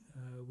oncology,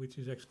 which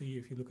is actually,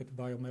 if you look at the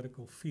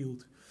biomedical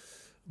field,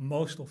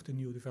 most of the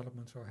new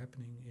developments are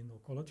happening in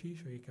oncology,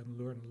 so you can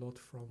learn a lot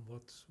from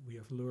what we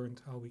have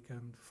learned, how we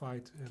can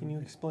fight and Can you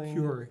explain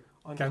cure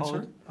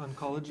cancer.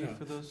 Oncology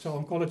for those? So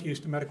oncology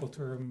is the medical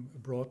term, a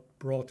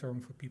broad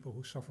term for people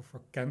who suffer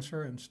from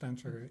cancer, and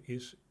cancer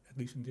is, at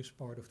least in this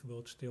part of the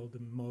world, still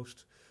the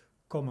most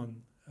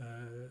common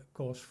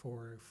cause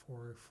for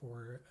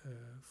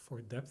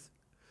death.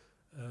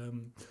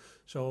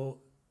 So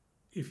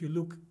if you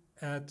look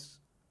at,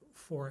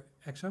 for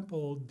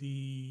example,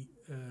 the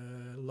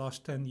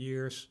last 10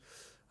 years,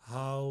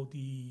 how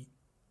the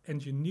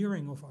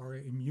engineering of our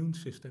immune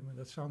system, and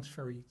that sounds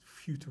very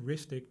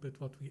futuristic, but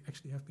what we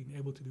actually have been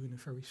able to do in a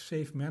very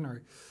safe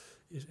manner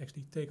is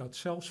actually take out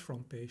cells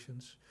from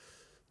patients,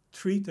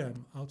 treat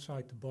them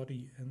outside the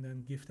body, and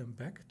then give them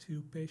back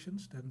to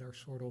patients. Then they're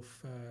sort of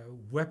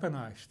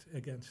weaponized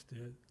against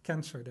the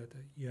cancer that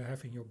you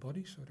have in your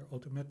body, so they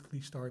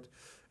automatically start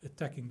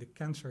attacking the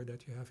cancer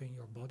that you have in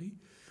your body.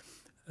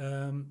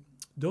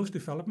 Those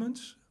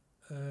developments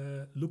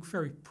look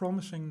very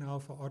promising now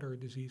for other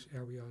disease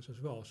areas as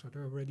well. So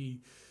there are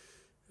already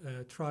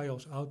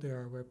trials out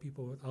there where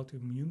people with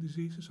autoimmune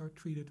diseases are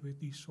treated with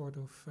these sort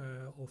of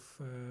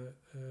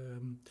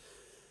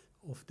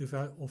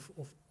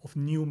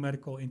new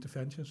medical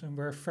interventions, and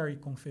we're very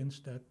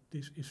convinced that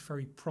this is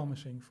very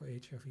promising for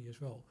HIV as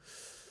well.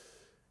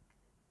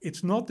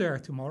 It's not there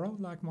tomorrow,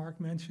 like Mark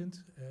mentioned.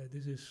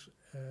 This is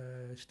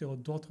still a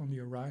dot on the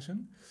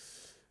horizon.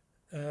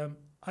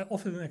 I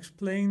often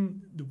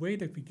explain the way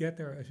that we get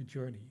there as a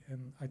journey,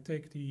 and I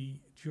take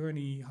the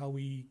journey how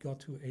we got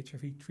to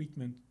HIV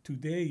treatment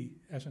today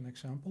as an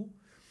example.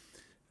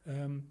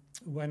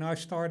 When I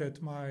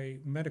started my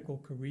medical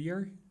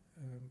career,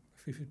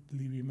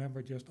 vividly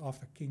remember just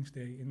after King's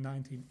Day in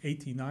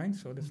 1989,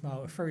 so that's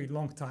now a very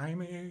long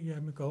time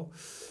ago.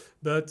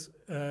 But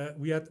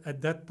we had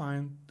at that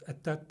point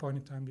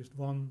in time just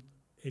one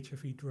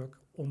HIV drug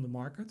on the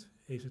market,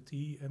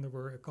 AZT, and there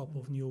were a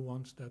couple of new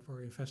ones that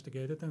were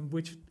investigated, and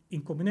which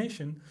in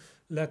combination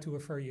led to a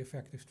very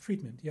effective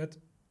treatment. Yet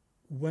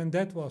when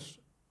that was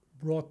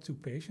brought to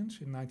patients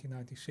in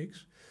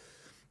 1996,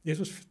 This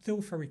was still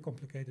a very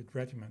complicated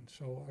regimen.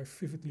 So I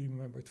vividly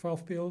remember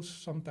 12 pills.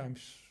 Sometimes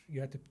you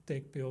had to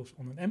take pills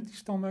on an empty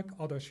stomach.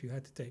 Others you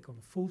had to take on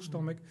a full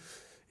stomach.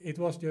 It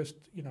was just,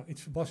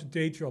 it was a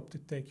day job to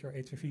take your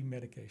HIV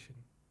medication,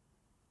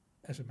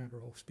 as a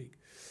matter of speak.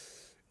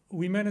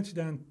 We managed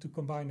then to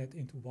combine it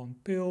into one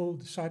pill.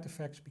 The side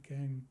effects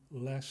became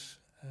less.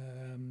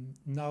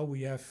 Now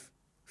we have,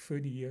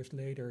 30 years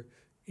later,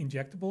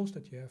 injectables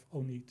that you have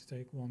only to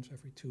take once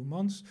every 2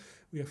 months.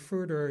 We have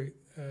further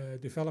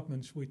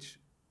developments which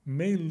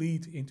may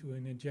lead into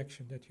an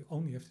injection that you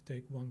only have to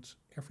take once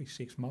every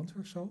 6 months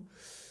or so.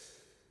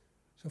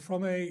 So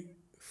from a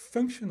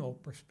functional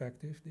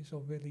perspective, this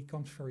already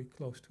comes very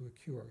close to a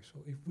cure.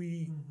 So if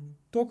we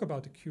talk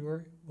about a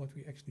cure, what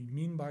we actually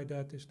mean by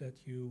that is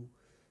that you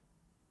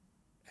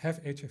have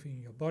HIV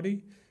in your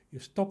body, you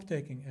stop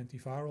taking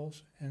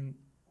antivirals, and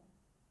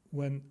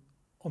when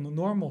on the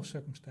normal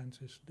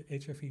circumstances the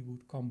HIV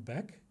would come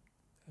back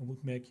and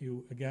would make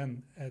you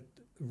again at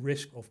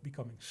risk of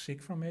becoming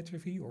sick from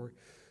HIV, or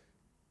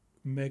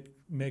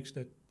makes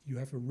that you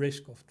have a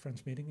risk of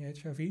transmitting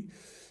HIV.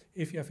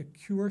 If you have a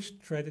cure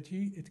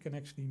strategy, it can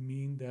actually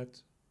mean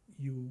that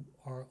you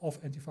are off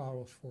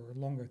antivirals for a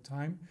longer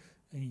time,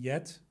 and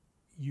yet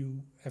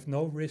you have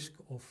no risk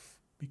of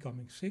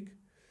becoming sick,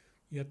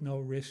 yet no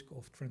risk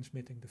of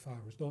transmitting the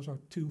virus. Those are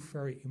two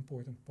very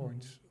important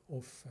points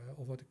of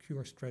what a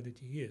cure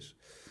strategy is.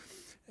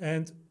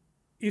 And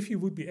if you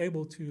would be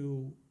able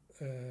to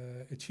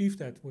achieve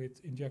that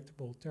with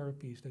injectable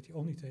therapies that you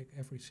only take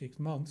every 6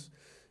 months,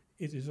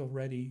 it is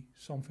already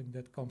something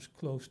that comes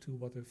close to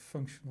what a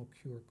functional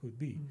cure could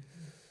be.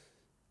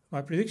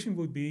 My prediction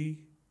would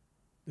be,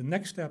 the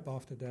next step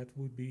after that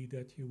would be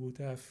that you would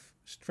have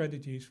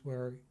strategies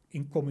where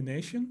in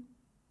combination,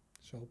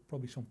 so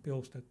probably some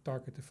pills that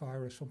target the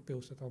virus, some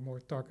pills that are more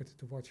targeted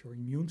towards your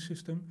immune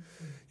system.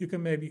 You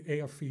can maybe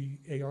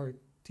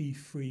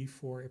ART-free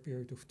for a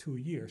period of 2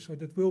 years. So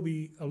that will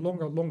be a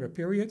longer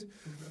period.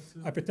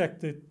 I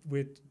protect it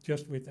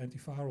just with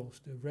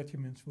antivirals. The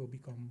regimens will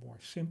become more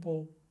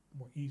simple,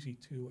 more easy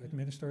to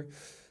administer.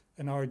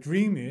 And our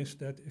dream is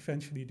that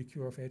eventually the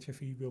cure of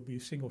HIV will be a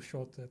single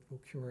shot that will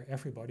cure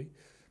everybody.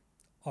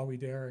 Are we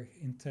there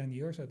in 10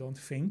 years? I don't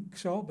think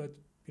so, but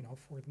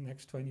for the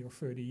next 20 or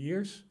 30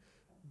 years,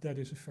 that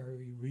is a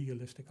very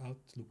realistic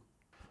outlook.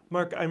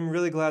 Mark, I'm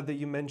really glad that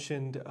you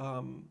mentioned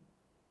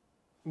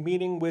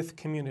meeting with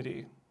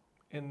community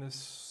in this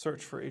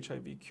search for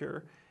HIV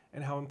cure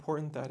and how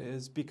important that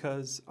is,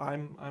 because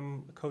I'm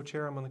a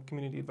co-chair, I'm on the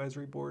community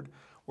advisory board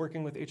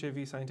working with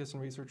HIV scientists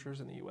and researchers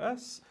in the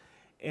US.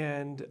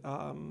 And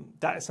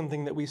that is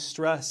something that we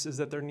stress, is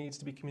that there needs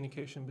to be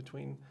communication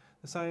between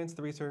the science,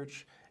 the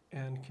research,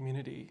 and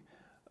community.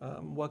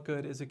 What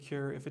good is a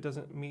cure if it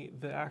doesn't meet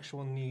the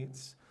actual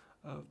needs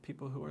of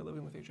people who are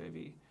living with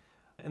HIV?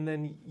 And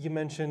then you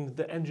mentioned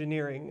the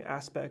engineering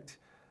aspect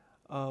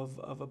of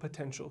a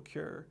potential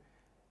cure.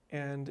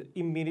 And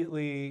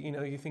immediately,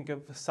 you think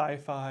of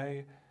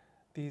sci-fi,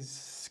 these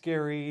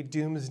scary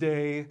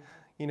doomsday,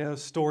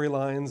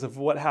 storylines of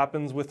what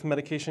happens with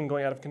medication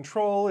going out of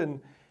control.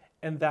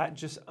 And that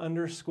just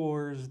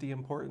underscores the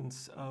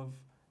importance of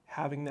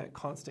having that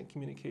constant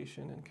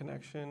communication and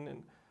connection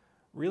and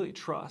really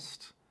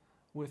trust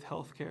with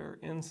healthcare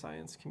and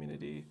science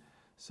community.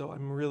 So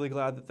I'm really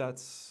glad that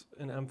that's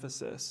an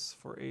emphasis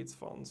for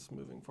Aidsfonds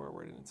moving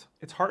forward. And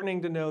it's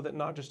heartening to know that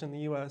not just in the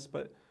US,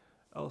 but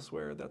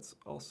elsewhere, that's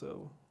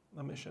also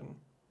a mission.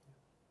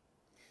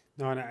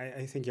 No, and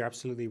I think you're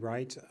absolutely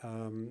right.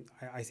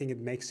 I think it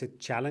makes it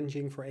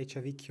challenging for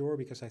HIV cure,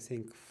 because I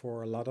think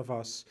for a lot of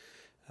us,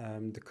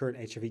 the current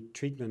HIV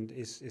treatment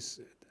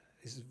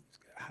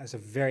has a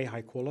very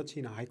high quality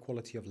and a high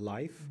quality of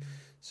life.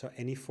 So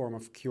any form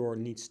of cure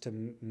needs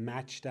to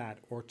match that,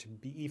 or to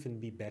even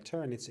be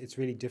better. And it's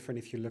really different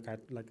if you look at,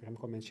 like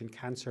Remko mentioned,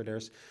 cancer.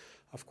 There's,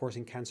 of course,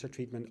 in cancer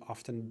treatment,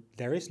 often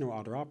there is no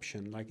other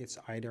option. Like it's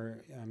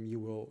either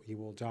you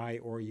will die,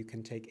 or you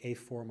can take a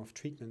form of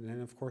treatment. And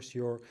then, of course,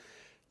 your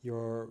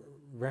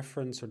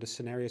reference or the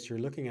scenarios you're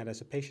looking at as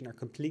a patient are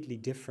completely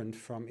different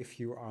from if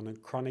you're on a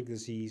chronic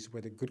disease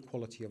with a good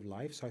quality of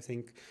life. So I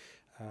think,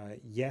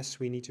 yes,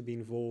 we need to be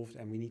involved,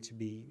 and we need to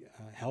be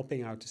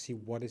helping out to see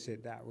what is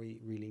it that we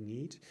really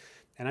need.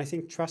 And I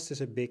think trust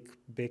is a big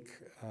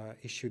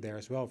issue there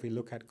as well. If we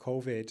look at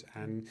COVID,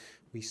 and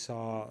we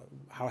saw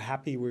how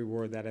happy we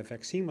were that a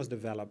vaccine was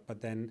developed,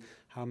 but then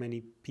how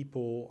many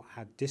people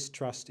had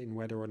distrust in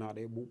whether or not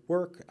it would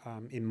work.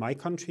 In my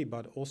country,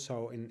 but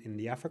also in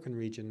the African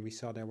region, we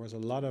saw there was a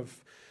lot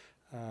of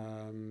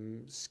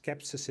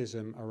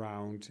skepticism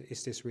around,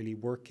 is this really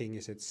working?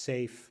 Is it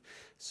safe?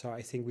 So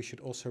I think we should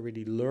also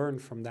really learn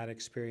from that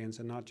experience,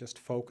 and not just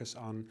focus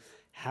on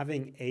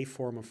having a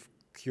form of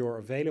cure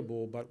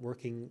available, but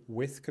working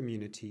with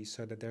communities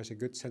so that there's a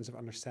good sense of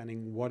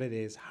understanding what it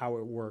is, how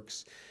it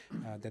works,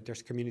 that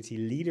there's community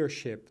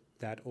leadership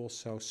that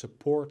also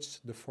supports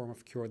the form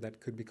of cure that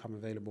could become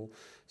available,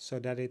 so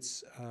that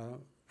it's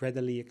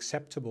readily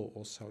acceptable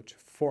also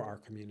for our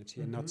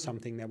community, and not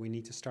something that we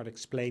need to start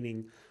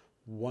explaining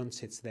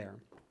once it's there.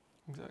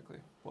 Exactly.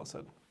 Well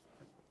said.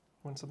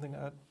 Want something to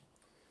add?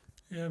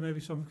 Yeah, maybe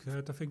something to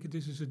add. I think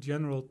this is a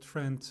general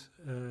trend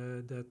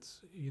that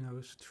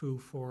is true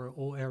for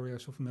all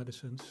areas of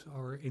medicines.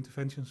 Our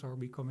interventions are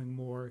becoming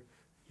more.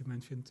 You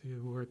mentioned the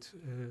word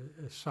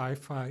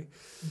sci-fi,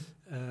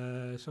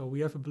 so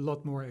we have a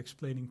lot more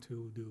explaining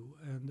to do.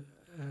 And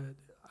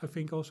I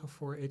think also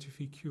for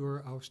HIV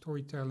cure, our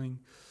storytelling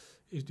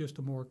is just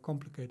a more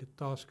complicated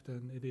task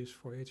than it is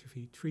for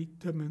HIV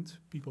treatment.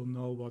 People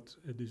know what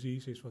a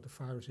disease is, what a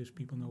virus is,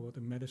 people know what a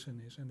medicine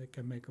is, and they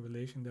can make a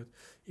relation that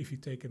if you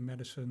take a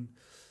medicine,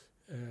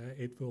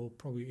 it will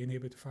probably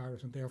inhibit the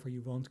virus and therefore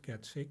you won't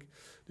get sick.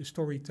 The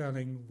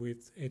storytelling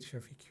with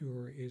HIV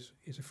cure is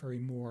a very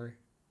more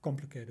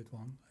complicated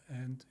one.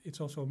 And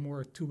it's also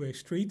more a two-way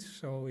street,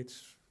 so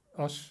it's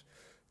us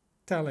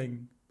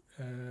telling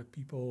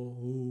people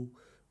who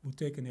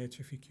take an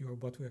HIV cure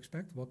what to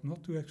expect, what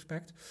not to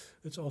expect.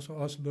 It's also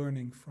us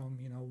learning from,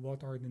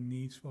 what are the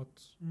needs,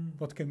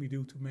 what can we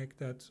do to make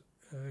that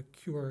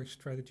cure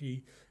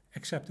strategy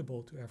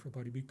acceptable to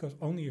everybody, because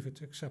only if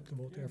it's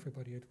acceptable to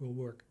everybody it will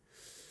work.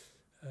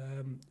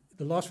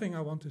 The last thing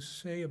I want to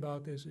say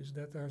about this is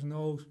that there's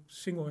no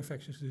single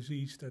infectious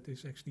disease that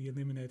is actually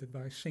eliminated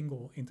by a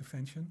single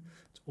intervention.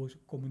 It's always a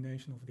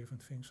combination of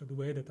different things. So the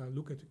way that I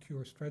look at the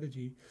cure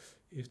strategy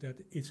is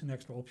that it's an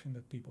extra option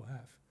that people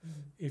have.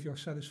 Mm-hmm. If you're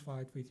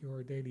satisfied with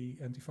your daily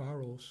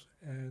antivirals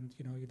and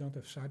you don't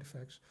have side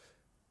effects,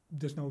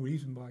 there's no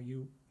reason why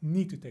you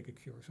need to take a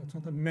cure. So it's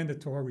not a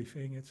mandatory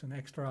thing, it's an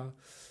extra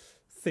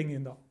thing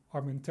in the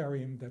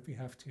armamentarium that we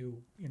have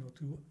to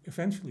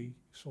eventually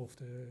solve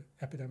the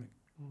epidemic.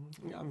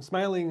 Yeah, I'm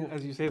smiling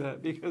as you say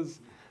that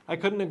because I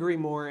couldn't agree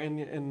more.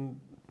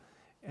 And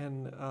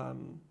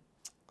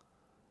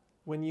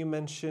when you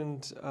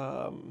mentioned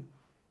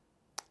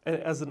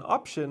as an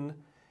option,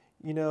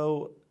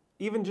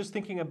 even just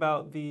thinking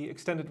about the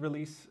extended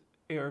release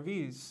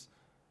ARVs,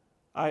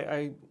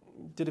 I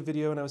did a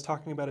video and I was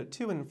talking about it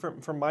too. And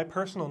for my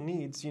personal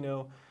needs,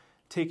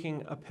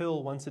 taking a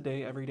pill once a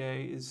day every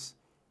day is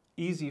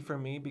easy for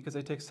me because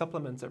I take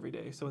supplements every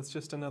day. So it's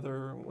just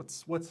another,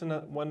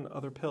 one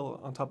other pill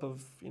on top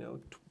of,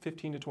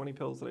 15 to 20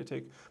 pills that I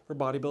take for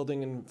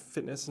bodybuilding and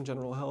fitness and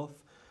general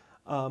health,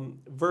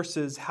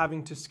 versus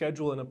having to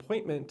schedule an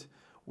appointment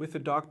with a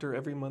doctor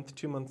every month,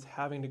 2 months,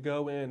 having to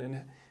go in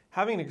and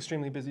having an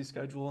extremely busy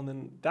schedule. And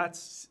then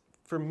that's,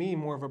 for me,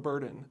 more of a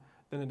burden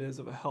than it is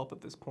of a help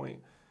at this point.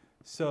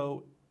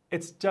 So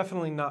it's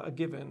definitely not a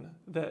given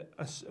that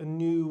a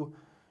new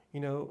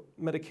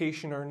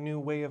medication or a new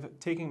way of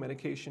taking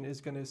medication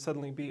is going to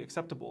suddenly be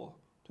acceptable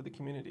to the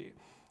community,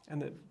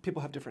 and that people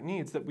have different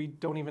needs that we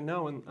don't even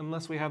know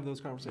unless we have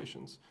those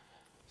conversations.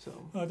 So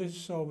this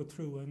is so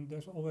true, and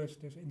there's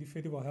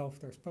individual health,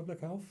 there's public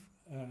health.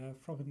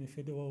 From an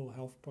individual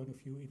health point of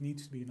view, it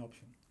needs to be an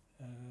option,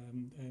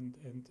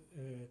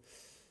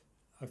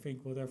 I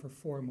think whatever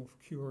form of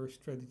cure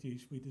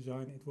strategies we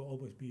design, it will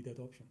always be that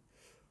option.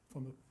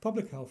 From a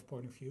public health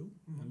point of view,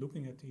 and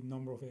looking at the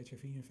number of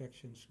HIV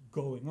infections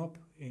going up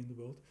in the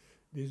world,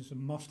 this is a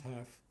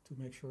must-have to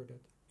make sure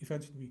that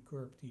eventually we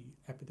curb the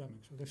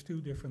epidemic. So there's two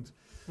different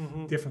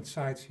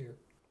sides here.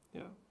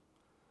 Yeah.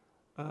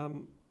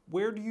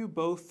 Where do you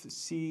both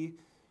see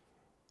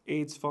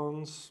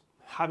Aidsfonds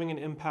having an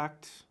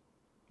impact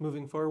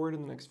moving forward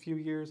in the next few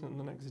years, in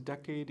the next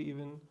decade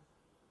even?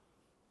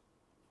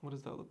 What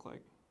does that look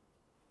like?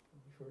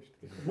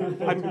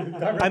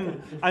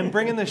 I'm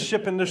bringing the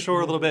ship into shore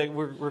a little bit.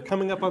 We're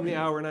coming up on the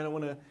hour, and I don't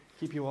want to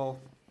keep you all.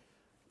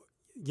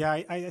 Yeah,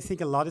 I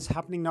think a lot is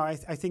happening now. I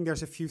think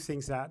there's a few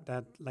things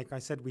that like I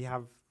said, we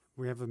have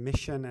a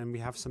mission and we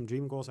have some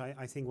dream goals.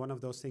 I think one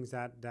of those things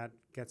that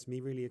gets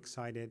me really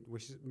excited,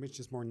 which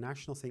is more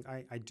national thing.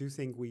 I do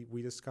think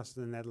we discussed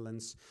in the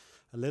Netherlands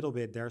a little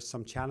bit. There's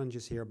some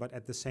challenges here, but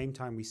at the same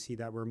time, we see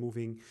that we're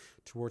moving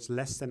towards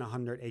less than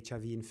 100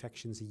 HIV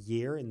infections a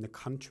year in the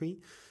country.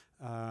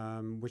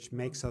 Which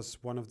makes us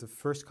one of the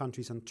first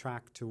countries on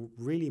track to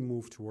really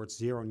move towards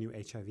zero new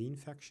HIV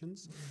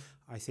infections.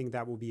 I think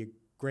that will be a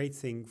great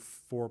thing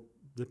for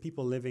the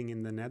people living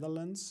in the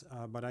Netherlands,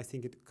 but I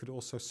think it could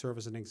also serve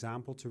as an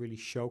example to really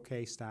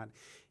showcase that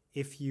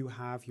if you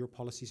have your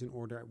policies in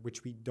order,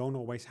 which we don't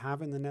always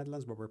have in the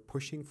Netherlands, but we're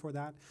pushing for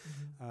that,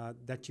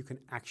 that you can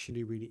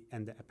actually really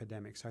end the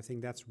epidemic. So I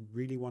think that's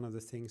really one of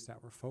the things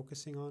that we're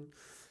focusing on.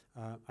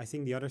 I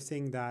think the other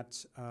thing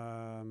that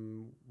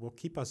will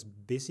keep us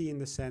busy in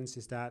the sense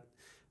is that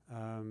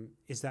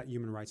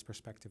human rights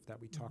perspective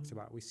that we talked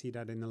about. We see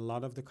that in a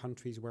lot of the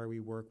countries where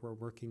we're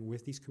working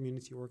with these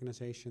community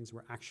organizations,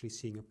 we're actually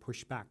seeing a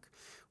pushback.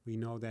 We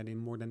know that in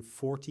more than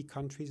 40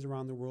 countries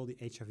around the world, the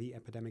HIV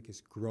epidemic is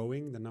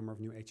growing. The number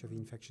of new HIV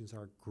infections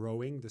are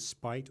growing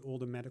despite all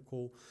the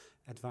medical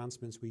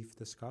advancements we've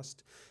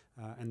discussed.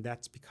 And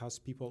that's because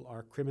people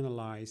are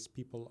criminalized,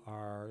 people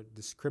are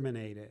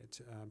discriminated,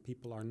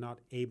 people are not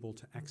able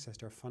to access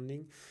their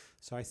funding.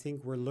 So I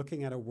think we're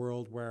looking at a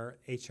world where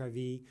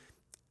HIV,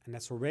 and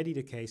that's already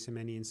the case in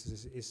many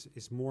instances,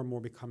 is more and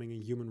more becoming a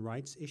human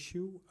rights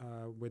issue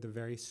with a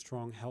very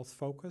strong health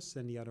focus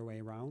than the other way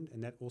around.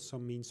 And that also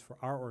means for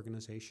our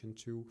organization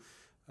to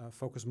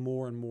focus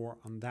more and more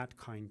on that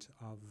kind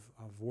of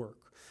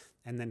work.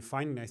 And then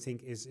finally, I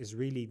think is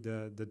really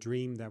the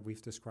dream that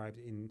we've described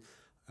in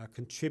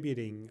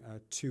contributing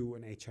to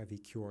an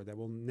HIV cure. That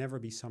will never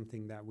be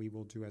something that we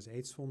will do as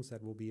Aidsfonds.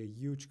 That will be a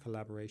huge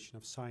collaboration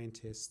of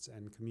scientists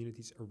and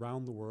communities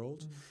around the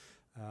world,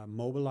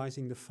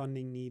 mobilizing the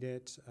funding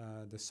needed,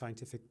 the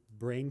scientific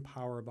brain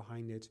power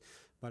behind it.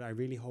 But I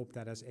really hope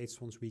that as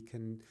Aidsfonds we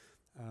can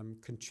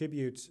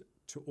contribute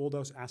to all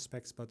those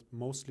aspects, but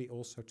mostly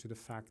also to the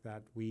fact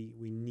that we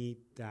need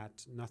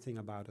that nothing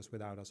about us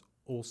without us,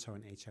 also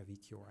an HIV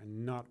cure,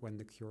 and not when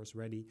the cure is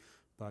ready,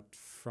 but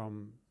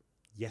from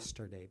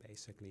yesterday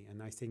basically.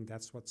 And I think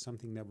that's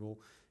something that we'll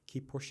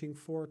keep pushing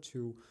for,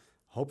 to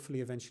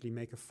hopefully eventually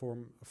make a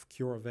form of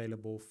cure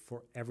available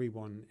for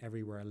everyone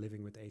everywhere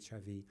living with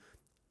HIV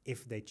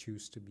if they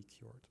choose to be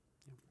cured.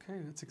 Yeah.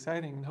 Okay, that's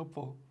exciting and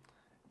hopeful.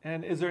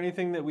 And is there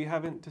anything that we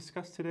haven't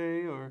discussed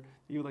today or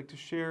that you would like to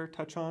share,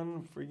 touch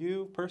on for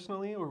you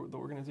personally or the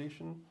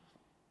organization?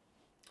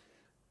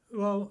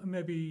 Well,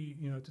 maybe,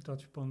 to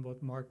touch upon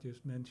what Mark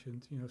just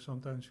mentioned,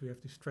 sometimes we have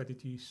these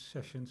strategy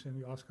sessions and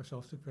we ask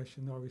ourselves the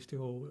question, are we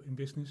still in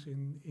business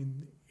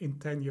in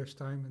 10 years'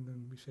 time? And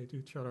then we say to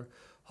each other,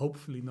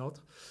 hopefully not.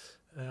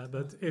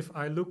 But if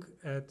I look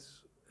at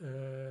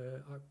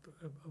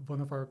one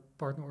of our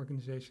partner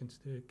organizations,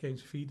 the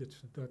KNCV,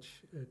 that's the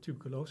Dutch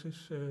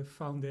Tuberculosis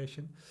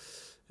Foundation.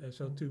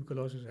 So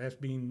tuberculosis has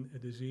been a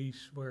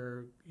disease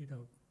where,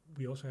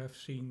 we also have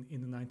seen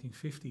in the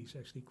 1950s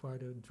actually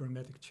quite a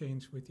dramatic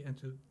change with the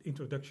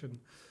introduction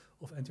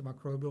of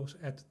antimicrobials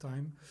at the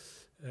time.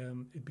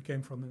 It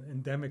became from an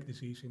endemic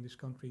disease in this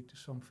country to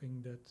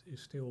something that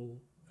is still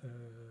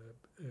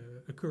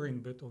occurring,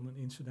 but on an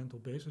incidental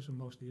basis, and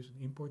mostly is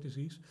an import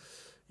disease.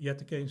 Yet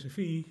the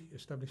KNCV,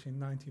 established in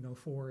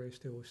 1904, is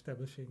still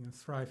establishing and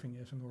thriving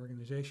as an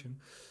organization,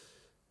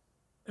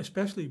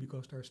 especially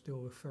because there's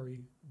still a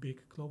very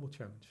big global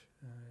challenge.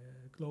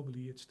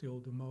 Globally, it's still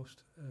the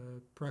most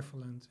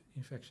prevalent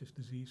infectious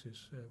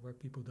diseases where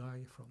people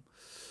die from.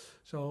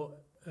 So,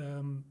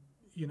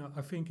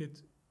 I think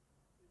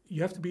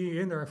you have to be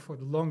in there for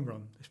the long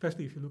run,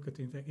 especially if you look at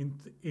the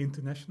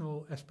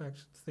international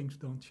aspects. Things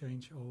don't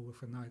change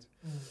overnight.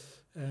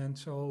 And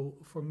so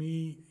for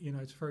me,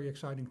 it's a very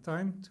exciting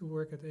time to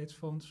work at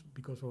Aidsfonds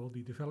because of all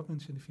the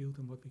developments in the field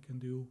and what we can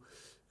do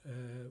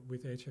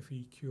with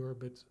HIV cure.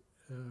 But,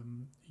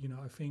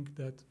 I think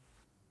that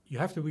you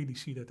have to really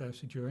see that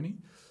as a journey.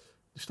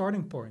 The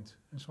starting point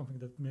and something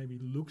that maybe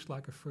looks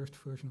like a first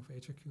version of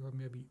HIV cure,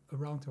 maybe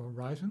around the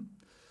horizon.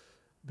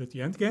 But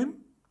the end game,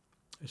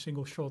 a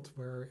single shot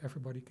where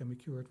everybody can be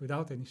cured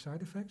without any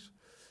side effects,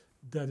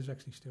 that is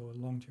actually still a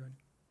long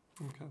journey.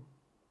 Okay.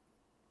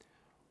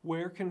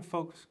 Where can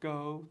folks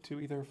go to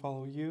either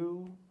follow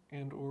you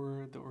and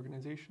or the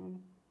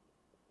organization?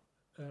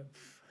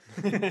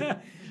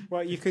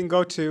 Well, you can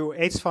go to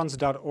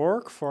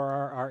aidsfonds.org for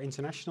our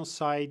international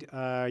side.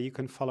 You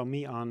can follow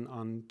me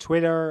on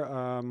Twitter,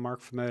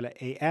 Mark Vermeulen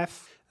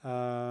AF,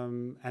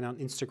 and on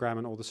Instagram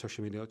and all the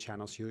social media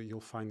channels. You'll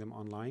find them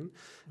online.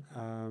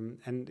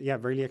 And yeah,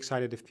 really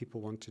excited if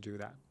people want to do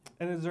that.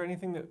 And is there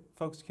anything that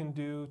folks can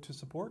do to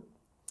support?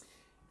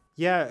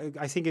 Yeah,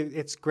 I think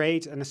it's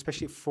great, and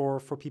especially for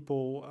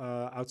people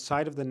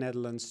outside of the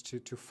Netherlands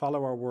to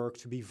follow our work,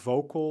 to be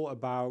vocal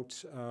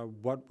about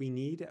what we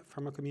need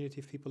from a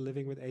community of people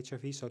living with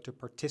HIV. So to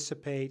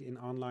participate in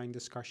online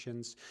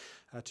discussions,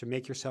 to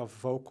make yourself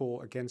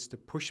vocal against the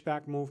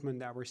pushback movement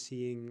that we're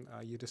seeing.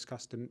 You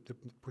discussed the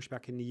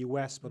pushback in the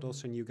US, but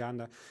also in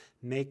Uganda.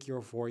 Make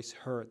your voice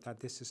heard that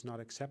this is not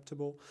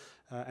acceptable.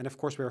 And of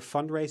course, we're a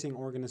fundraising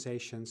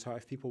organization. So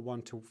if people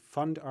want to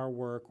fund our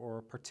work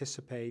or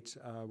participate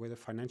with a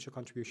financial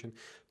contribution,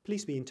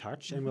 please be in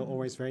touch, and we're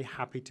always very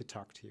happy to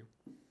talk to you.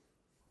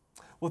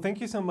 Well,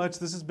 thank you so much.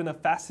 This has been a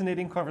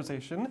fascinating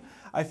conversation.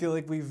 I feel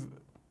like we've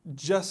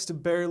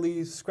just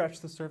barely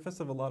scratched the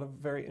surface of a lot of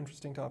very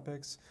interesting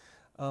topics.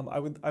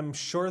 I'm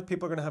sure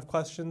people are going to have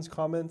questions,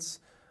 comments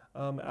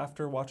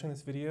after watching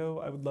this video.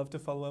 I would love to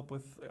follow up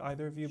with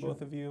either of you,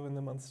 both of you, in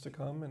the months to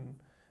come,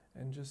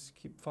 and just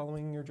keep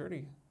following your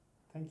journey.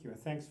 Thank you.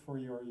 Thanks for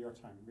your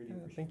time. Really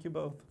appreciate it. Thank you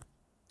both.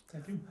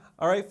 Thank you.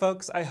 All right,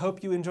 folks. I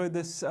hope you enjoyed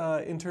this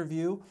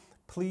interview.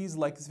 Please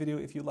like this video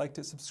if you liked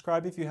it,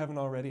 subscribe if you haven't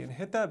already, and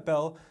hit that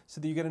bell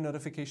so that you get a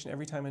notification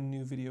every time a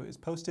new video is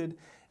posted.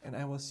 And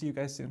I will see you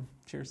guys soon.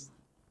 Cheers.